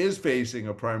is facing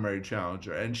a primary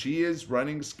challenger, and she is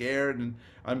running scared. And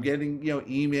I'm getting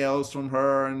emails from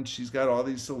her, and she's got all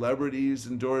these celebrities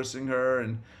endorsing her,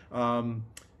 and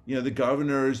the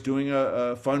governor is doing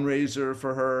a fundraiser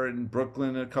for her in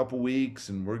Brooklyn in a couple weeks,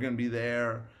 and we're going to be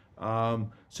there.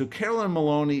 So Carolyn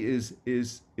Maloney is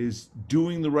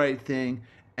doing the right thing,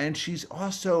 and she's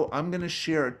also, I'm going to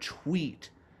share a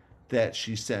tweet that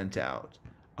she sent out.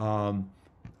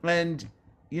 And,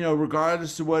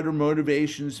 regardless of what her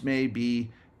motivations may be,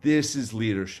 this is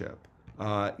leadership.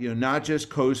 Not just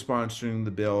co-sponsoring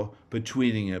the bill, but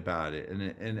tweeting about it.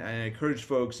 And I encourage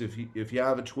folks, if you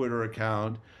have a Twitter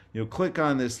account, click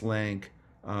on this link.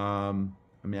 I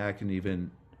can even,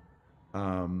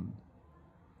 I'm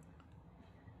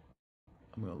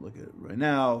going to look at it right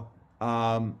now.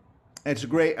 It's a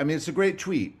great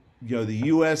tweet. The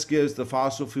U.S. gives the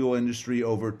fossil fuel industry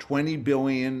over $20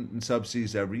 billion in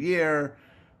subsidies every year.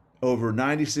 Over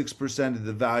 96% of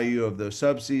the value of those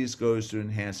subsidies goes to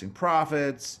enhancing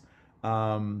profits.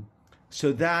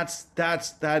 So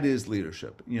that is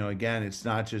leadership. Again, it's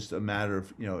not just a matter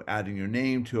of adding your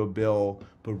name to a bill,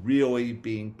 but really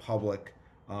being public.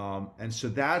 And so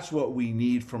that's what we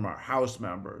need from our House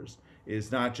members,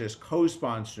 is not just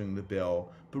co-sponsoring the bill,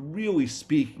 but really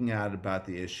speaking out about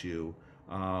the issue.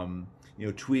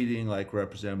 Tweeting like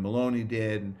Representative Maloney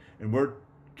did, and we're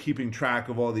keeping track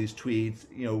of all these tweets.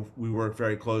 We work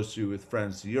very closely with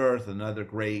Friends of the Earth, another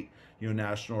great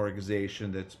national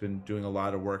organization that's been doing a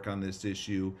lot of work on this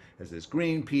issue, as is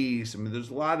Greenpeace.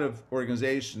 There's a lot of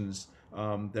organizations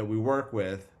that we work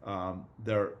with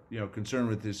that are concerned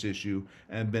with this issue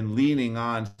and have been leaning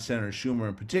on Senator Schumer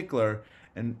in particular.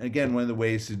 And again, one of the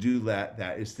ways to do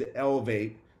that is to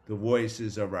elevate the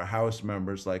voices of our House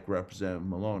members like Representative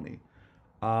Maloney.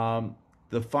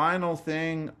 The final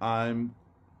thing, the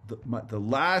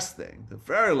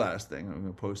very last thing I'm going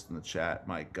to post in the chat.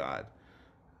 My God,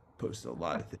 posted a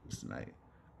lot of things tonight.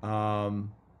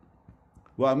 I'm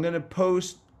going to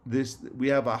post this. We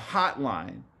have a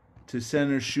hotline to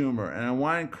Senator Schumer, and I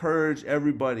want to encourage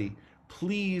everybody,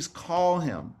 please call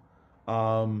him.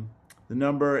 The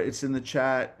number, it's in the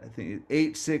chat. I think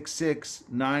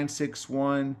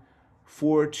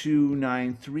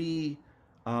 866-961-4293.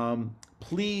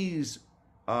 Please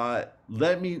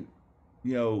let me,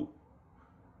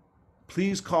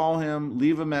 please call him,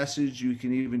 leave a message. You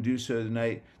can even do so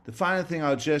tonight. The final thing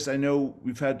I know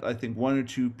we've had, I think, one or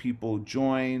two people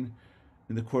join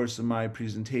in the course of my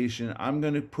presentation. I'm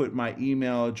going to put my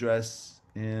email address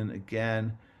in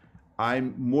again.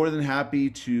 I'm more than happy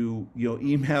to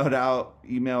email out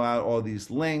all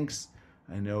these links.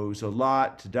 I know it was a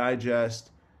lot to digest.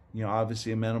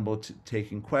 Obviously amenable to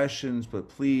taking questions, but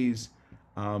please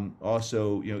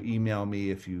also email me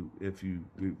if we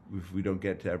don't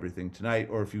get to everything tonight,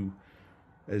 or if you,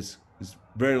 as is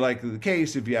very likely the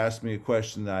case, if you ask me a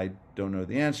question that I don't know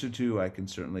the answer to, I can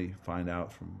certainly find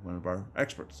out from one of our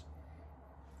experts.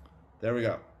 There we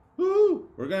go. Woo!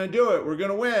 We're gonna do it. We're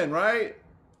gonna win, right?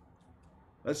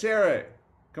 Let's hear it.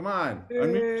 Come on,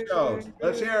 unmute yourselves.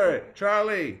 Let's hear it,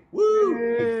 Charlie.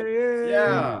 Woo!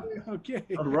 Yeah. Okay.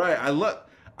 All right.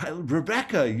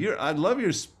 Rebecca. I love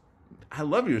your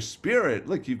spirit.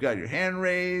 Look, you've got your hand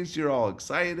raised. You're all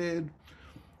excited.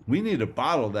 We need to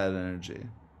bottle that energy.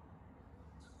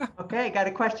 Okay, got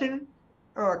a question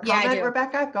or a Yeah, I comment, do.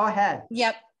 Rebecca? Go ahead.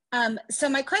 Yep. So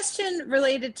my question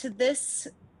related to this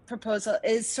proposal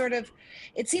is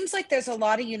it seems like there's a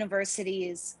lot of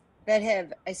universities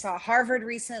that I saw Harvard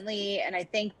recently, and I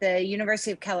think the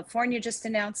University of California just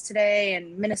announced today,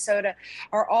 and Minnesota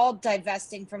are all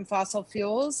divesting from fossil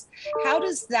fuels. How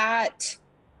does that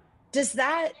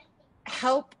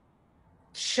help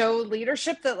show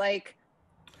leadership that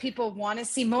people want to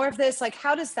see more of this?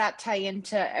 How does that tie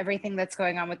into everything that's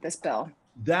going on with this bill?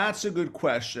 That's a good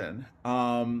question.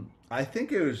 I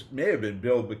think may have been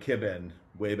Bill McKibben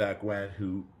way back when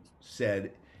who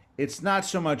said, it's not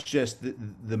so much just the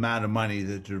amount of money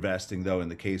that they're investing, though. In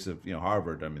the case of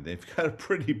Harvard, they've got a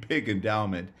pretty big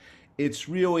endowment. It's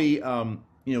really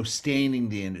staining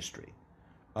the industry,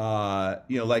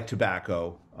 like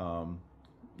tobacco,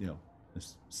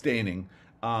 staining.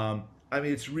 I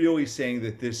mean, it's really saying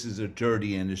that this is a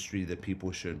dirty industry that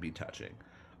people shouldn't be touching.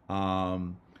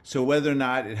 So whether or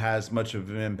not it has much of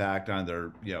an impact on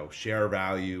their, share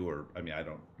value, or, I mean, I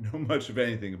don't know much of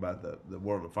anything about the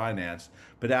world of finance,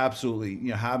 but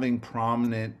absolutely, having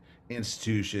prominent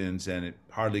institutions, and it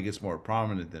hardly gets more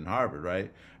prominent than Harvard,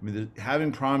 right? I mean,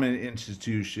 having prominent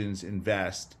institutions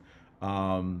invest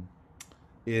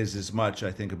is as much,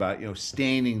 I think, about,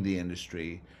 staining the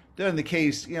industry. Then in the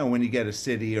case, when you get a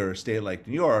city or a state like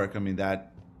New York, I mean,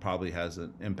 that probably has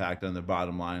an impact on the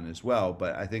bottom line as well.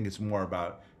 But I think it's more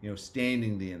about,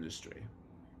 staining the industry.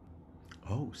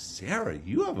 Oh, Sarah,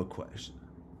 you have a question.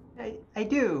 I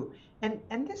do.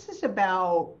 And this is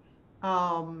about,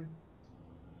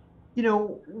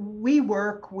 we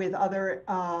work with other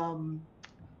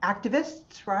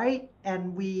activists, right?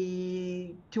 And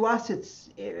to us, it's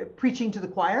preaching to the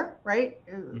choir, right?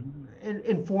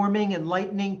 Informing,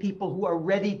 enlightening people who are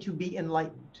ready to be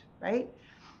enlightened, right?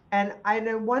 And I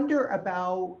wonder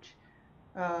about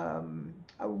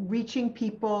reaching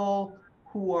people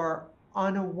who are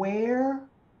unaware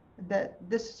that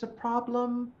this is a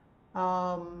problem.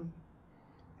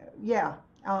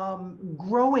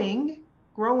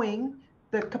 Growing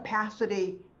the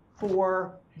capacity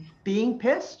for being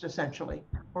pissed, essentially,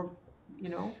 or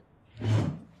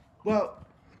Well,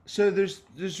 so there's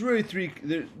really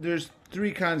there's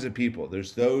three kinds of people.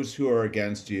 There's those who are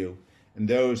against you, and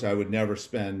those I would never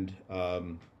spend a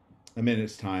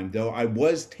minute's time. Though I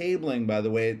was tabling, by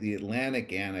the way, at the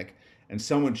Atlantic Annex, and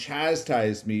someone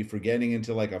chastised me for getting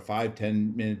into like a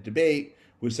 5-10 minute debate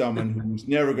with someone who was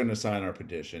never going to sign our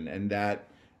petition, and that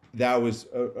was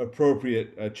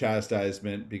appropriate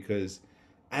chastisement, because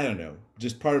I don't know,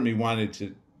 just part of me wanted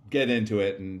to get into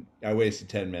it, and I wasted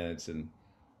 10 minutes, and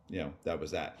that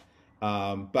was that.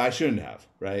 But I shouldn't have,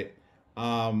 right?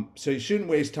 So you shouldn't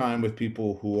waste time with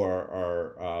people who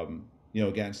are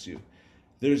against you.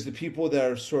 There's the people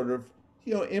that are sort of,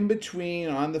 in between,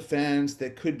 on the fence,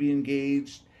 that could be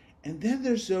engaged. And then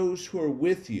there's those who are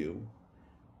with you,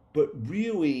 but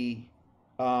really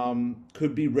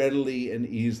could be readily and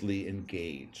easily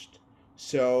engaged.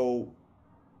 So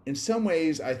in some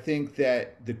ways, I think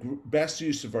that the best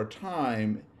use of our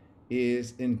time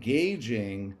is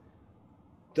engaging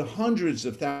the hundreds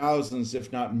of thousands,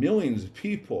 if not millions of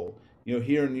people,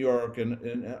 here in New York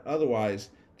and otherwise,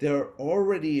 they're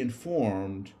already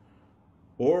informed,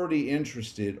 already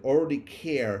interested, already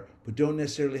care, but don't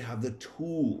necessarily have the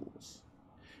tools.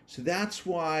 So that's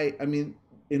why, I mean,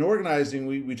 in organizing,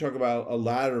 we talk about a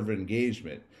ladder of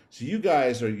engagement. So you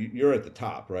guys you're at the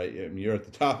top, right? I mean, you're at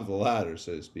the top of the ladder,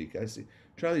 so to speak. I see.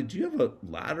 Charlie, do you have a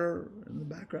ladder in the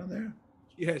background there?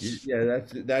 Yes. Yeah,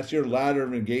 that's your ladder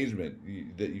of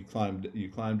engagement that you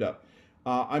climbed up.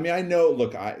 I mean, I know.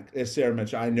 Look, as Sarah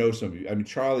mentioned, I know some of you. I mean,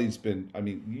 Charlie's been. I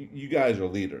mean, you guys are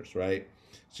leaders, right?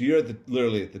 So you're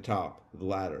literally at the top of the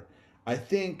ladder. I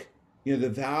think the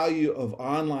value of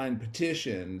online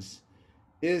petitions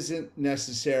isn't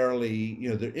necessarily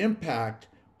their impact,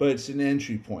 but it's an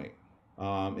entry point.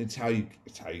 It's how you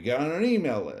get on an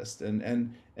email list,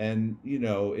 and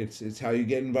it's how you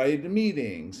get invited to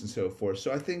meetings and so forth.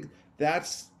 So I think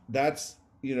that's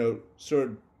sort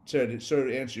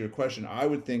of answer your question. I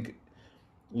would think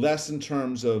less in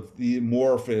terms of the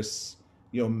amorphous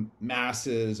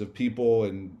masses of people,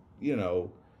 and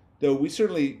though we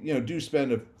certainly do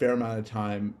spend a fair amount of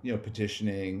time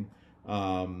petitioning,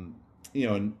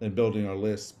 and building our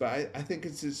lists. But I think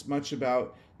it's as much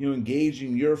about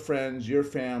engaging your friends, your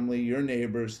family, your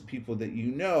neighbors, the people that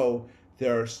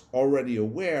they're already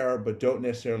aware but don't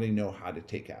necessarily know how to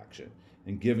take action,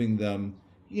 and giving them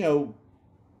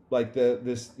like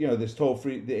this toll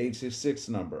free, the 866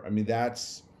 number. I mean,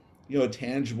 that's a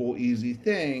tangible, easy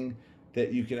thing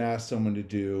that you can ask someone to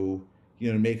do,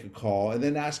 to make a call, and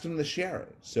then ask them to share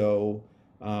it. So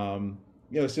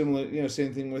similar,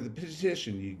 same thing with a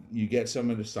petition. You get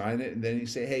someone to sign it, and then you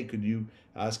say, hey, could you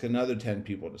ask another 10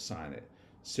 people to sign it?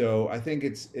 So I think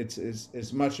it's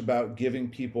as much about giving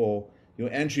people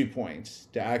entry points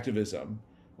to activism,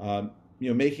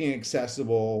 making it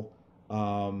accessible.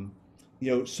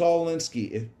 Saul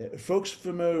Alinsky. If folks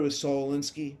familiar with Saul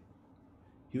Alinsky,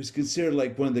 he was considered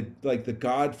like one of the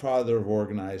godfather of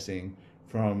organizing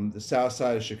from the South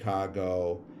Side of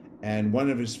Chicago. And one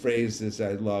of his phrases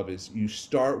I love is, "You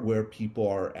start where people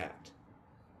are at,"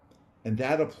 and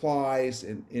that applies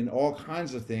in all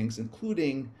kinds of things,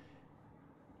 including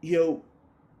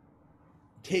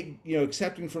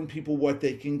accepting from people what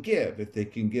they can give. If they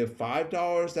can give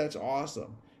 $5, that's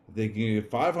awesome. If they can give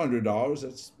 $500,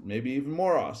 that's maybe even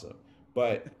more awesome.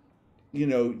 But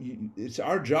it's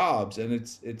our jobs, and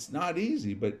it's not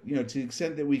easy. But to the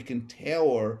extent that we can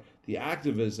tailor the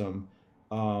activism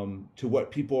to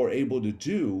what people are able to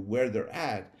do where they're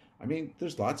at. I mean,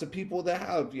 there's lots of people that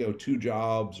have, you know, two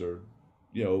jobs or,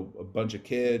 you know, a bunch of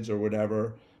kids or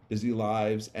whatever, busy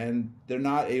lives, and they're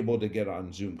not able to get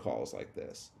on Zoom calls like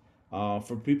this.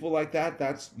 For people like that,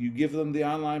 that's you give them the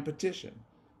online petition.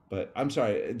 But I'm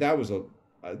sorry, that was a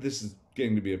this is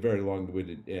getting to be a very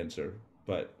long-winded answer.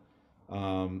 But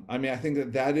I mean, I think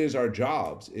that that is our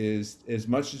jobs. Is as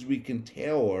much as we can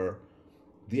tailor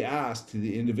the ask to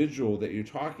the individual that you're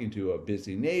talking to, a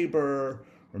busy neighbor,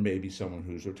 or maybe someone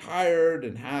who's retired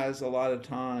and has a lot of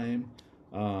time.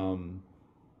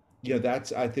 Yeah,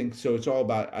 that's I think so. It's all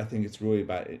about. I think it's really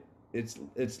about it.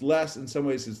 It's less in some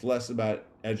ways. It's less about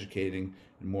educating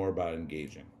and more about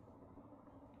engaging.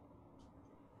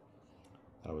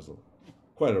 That was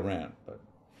quite a rant, but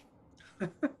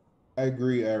I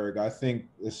agree, Eric. I think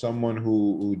as someone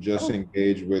who just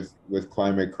engaged with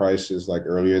climate crisis like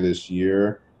earlier this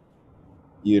year,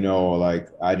 you know, like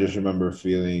I just remember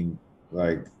feeling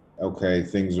like, okay,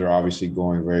 things are obviously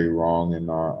going very wrong in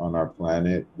our on our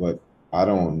planet, but I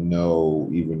don't know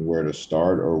even where to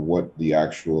start or what the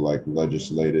actual like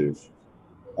legislative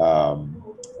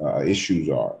issues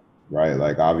are, right?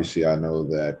 Like obviously I know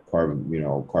that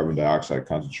carbon dioxide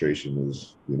concentration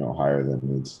is, you know, higher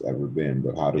than it's ever been,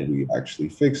 but how do we actually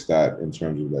fix that in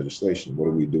terms of legislation? What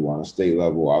do we do on a state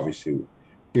level? Obviously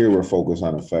here we're focused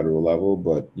on a federal level,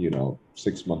 but you know,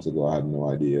 6 months ago I had no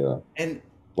idea and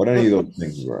what any of those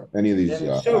things were, any of these. and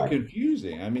it's so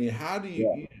confusing. I mean, how do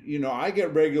you, you know, I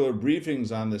get regular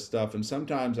briefings on this stuff, and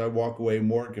sometimes I walk away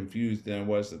more confused than I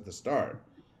was at the start.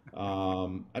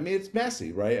 I mean, it's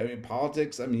messy, right? I mean,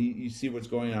 politics. I mean, you see what's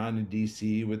going on in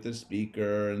D.C. with the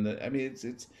speaker, and I mean,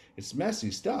 it's messy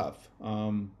stuff.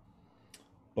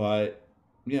 But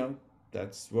you know,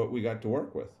 that's what we got to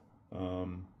work with.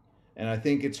 And I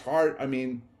think it's hard. I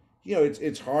mean, you know,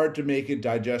 it's hard to make it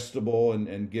digestible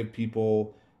and give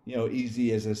people, you know,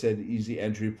 easy, as I said, easy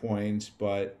entry points.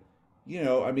 But you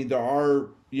know, I mean, there are,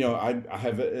 you know, I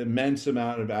have an immense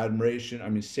amount of admiration. I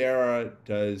mean, Sara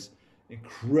does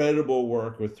incredible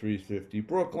work with 350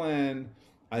 Brooklyn.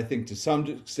 I think to some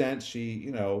extent she,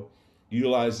 you know,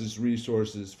 utilizes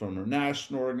resources from her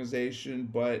national organization,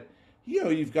 but you know,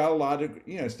 you've got a lot of,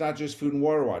 you know, it's not just Food and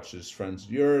Water Watch. There's Friends of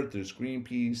the Earth, there's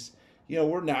Greenpeace. You know,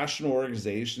 we're national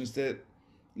organizations that,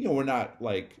 you know, we're not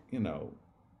like, you know,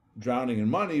 drowning in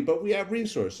money, but we have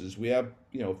resources. We have,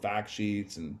 you know, fact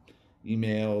sheets and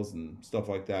emails and stuff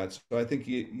like that. So I think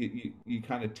you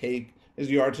kind of take, as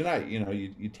you are tonight, you know,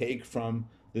 you take from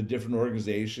the different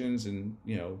organizations and,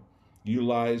 you know,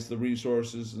 utilize the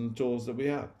resources and the tools that we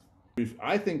have.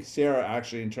 I think Sara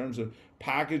actually, in terms of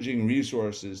packaging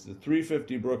resources, the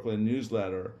 350 Brooklyn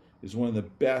newsletter is one of the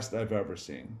best I've ever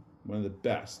seen. One of the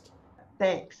best.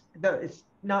 Thanks. Though it's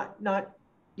not,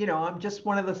 you know, I'm just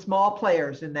one of the small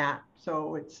players in that.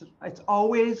 So it's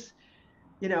always,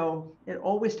 you know, it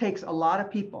always takes a lot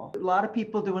of people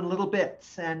doing little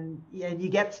bits, and you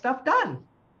get stuff done,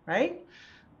 right?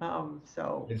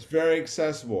 So it's very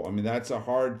accessible. I mean, that's a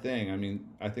hard thing. I mean,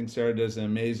 I think Sara does an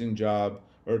amazing job,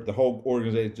 or the whole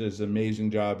organization does an amazing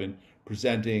job in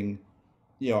presenting,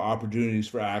 you know, opportunities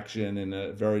for action in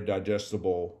a very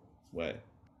digestible way.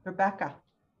 Rebecca.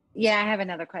 Yeah, I have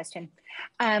another question.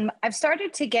 I've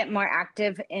started to get more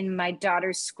active in my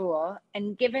daughter's school,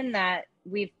 and given that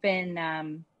we've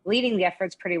been leading the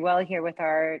efforts pretty well here with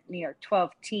our New York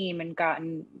 12 team and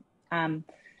gotten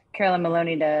Carolyn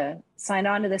Maloney to sign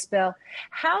on to this bill,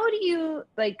 how do you,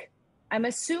 like, I'm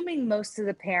assuming most of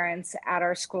the parents at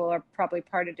our school are probably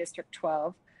part of District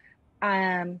 12.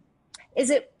 Is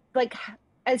it like,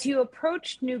 as you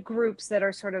approach new groups that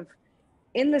are sort of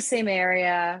in the same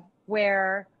area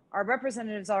where our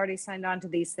representatives already signed on to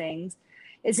these things,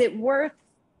 is it worth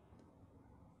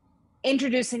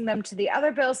introducing them to the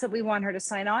other bills that we want her to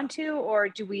sign on to, or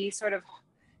do we sort of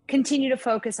continue to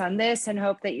focus on this and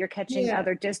hope that you're catching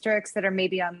other districts that are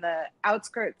maybe on the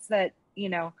outskirts that, you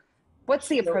know, what's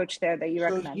the approach there that you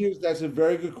recommend? That's a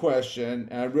very good question.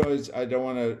 And I realize I don't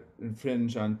want to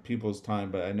infringe on people's time,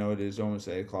 but I know it is almost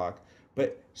 8 o'clock.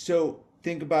 But so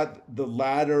think about the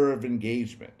ladder of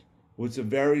engagement. It's a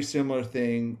very similar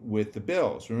thing with the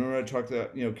bills. Remember I talked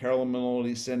about, you know, Carolyn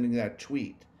Maloney sending that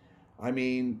tweet. I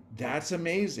mean, that's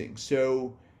amazing.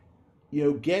 So, you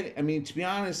know, I mean, to be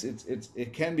honest,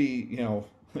 it can be, you know,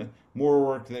 more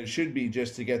work than it should be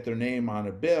just to get their name on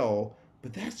a bill,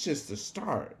 but that's just the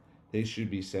start. They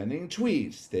should be sending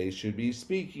tweets. They should be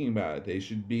speaking about it. They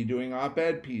should be doing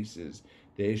op-ed pieces.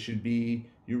 They should be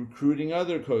recruiting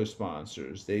other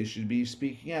co-sponsors. They should be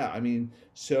speaking out. I mean,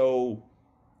 so,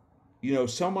 you know,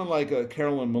 someone like a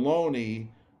Carolyn Maloney,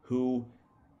 who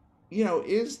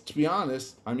is, to be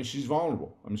honest, I mean, she's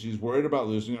vulnerable. I mean, she's worried about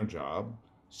losing her job.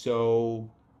 So,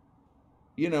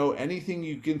 anything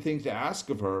you can think to ask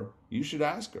of her, you should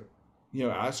ask her.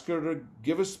 Ask her to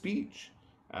give a speech,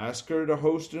 ask her to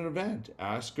host an event,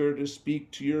 ask her to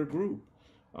speak to your group.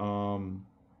 By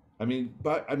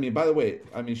the way,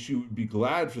 she would be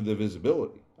glad for the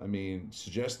visibility.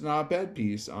 Suggest an op-ed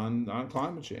piece on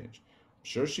climate change. I'm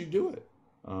sure she'd do it.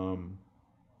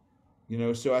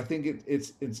 So I think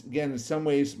it's again, in some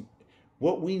ways,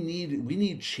 what we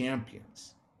need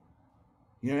champions.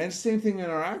 And it's the same thing in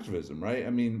our activism, right?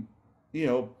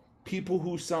 People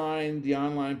who signed the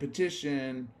online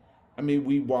petition. By the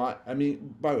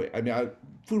way,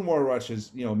 Food and Water Watch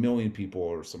has, 1 million people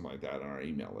or something like that on our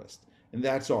email list. And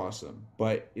that's awesome.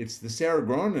 But it's the Sara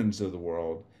Gronims of the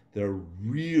world that are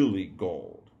really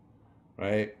gold,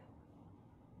 right?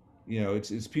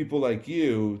 It's people like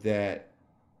you that,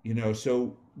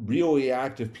 so really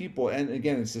active people. And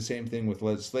again, it's the same thing with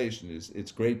legislation.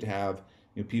 It's great to have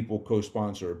people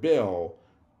co-sponsor a bill,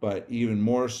 but even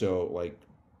more so, like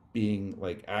being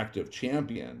like active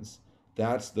champions.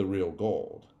 That's the real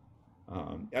gold.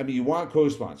 You want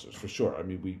co-sponsors for sure.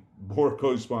 More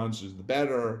co-sponsors the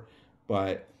better.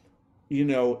 But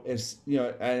and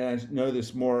I know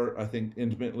this more, I think,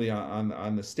 intimately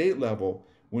on the state level.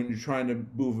 When you're trying to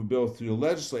move a bill through the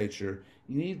legislature,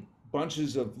 you need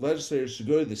bunches of legislators to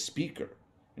go to the speaker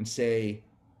and say,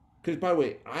 because by the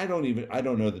way, I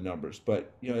don't know the numbers,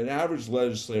 but an average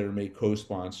legislator may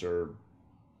co-sponsor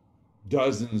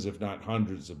dozens, if not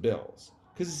hundreds, of bills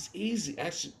because it's easy.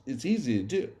 Actually, it's easy to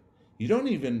do. You don't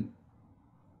even.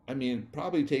 It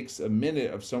probably takes a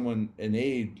minute of someone, an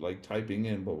aide, like typing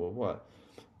in blah blah blah,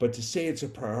 but to say it's a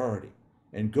priority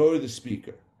and go to the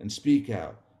speaker and speak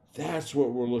out. That's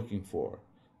what we're looking for.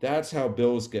 That's how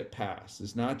bills get passed.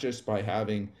 It's not just by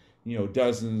having,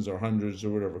 dozens or hundreds or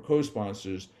whatever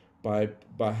co-sponsors, by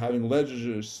having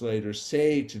legislators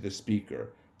say to the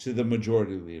speaker, to the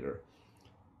majority leader,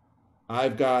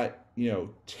 I've got,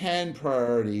 10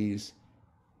 priorities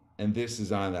and this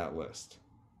is on that list.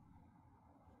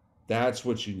 That's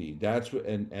what you need. That's what,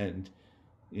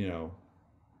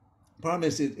 problem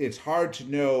is it's hard to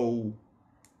know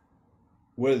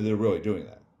whether they're really doing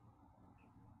that.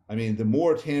 The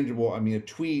more tangible, a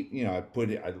tweet, I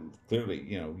clearly,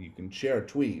 you can share a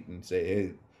tweet and say,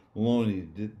 hey, Maloney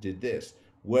did this.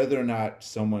 Whether or not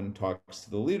someone talks to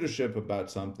the leadership about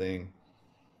something,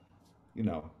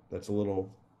 that's a little,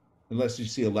 unless you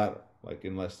see a letter,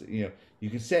 you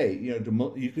can say, you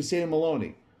could say to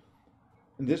Maloney,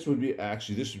 and this would be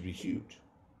huge.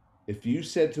 If you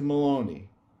said to Maloney,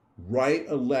 write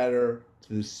a letter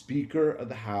to the Speaker of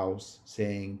the House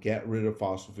saying, get rid of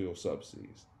fossil fuel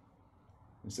subsidies.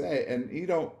 And you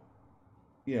don't,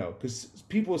 because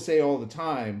people say all the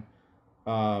time,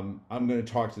 I'm going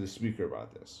to talk to the speaker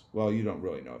about this. Well, you don't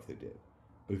really know if they did.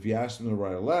 But if you ask them to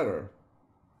write a letter,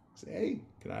 say, hey,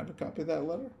 can I have a copy of that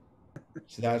letter?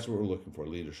 So that's what we're looking for,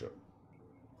 leadership.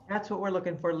 That's what we're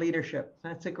looking for, leadership.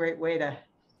 That's a great way to,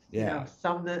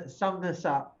 sum this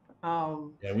up.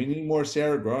 We need more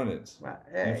Sara Gronins.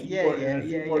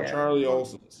 More Charlie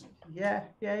Olsons. Yeah.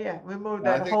 We moved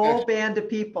that whole band of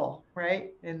people,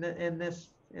 right? In this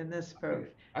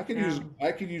vote. I could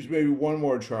use maybe one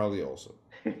more Charlie Olson.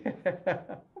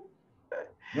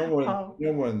 No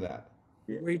more than that.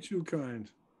 Way too kind.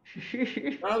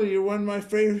 Charlie, you're one of my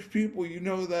favorite people. You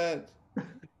know that.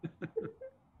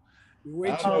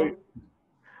 Way too.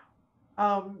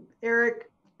 Eric,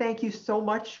 thank you so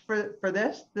much for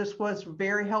this. This was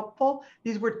very helpful.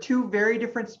 These were two very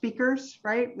different speakers,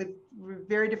 right, with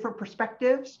very different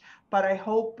perspectives, but I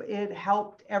hope it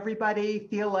helped everybody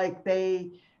feel like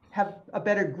they have a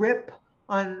better grip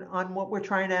on what we're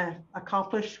trying to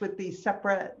accomplish with these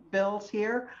separate bills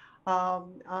here.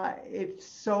 It's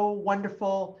so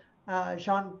wonderful,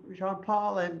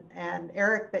 Jean-Paul and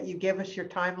Eric, that you give us your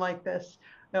time like this.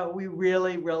 No, we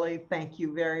really, really thank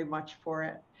you very much for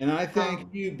it. And I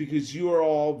thank you because you are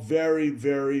all very,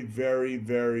 very, very,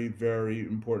 very, very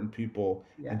important people.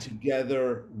 Yeah. And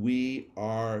together we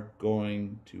are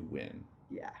going to win.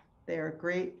 Yeah, they're a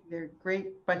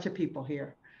great bunch of people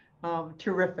here.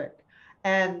 Terrific.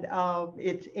 And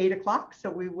it's 8 o'clock, so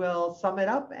we will sum it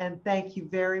up and thank you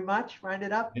very much. Round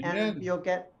it up. Amen. And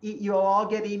you'll all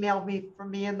get email from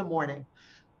me in the morning.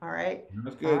 All right.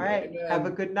 That's good. All right. Amen. Have a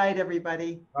good night,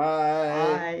 everybody. Bye.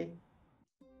 Bye.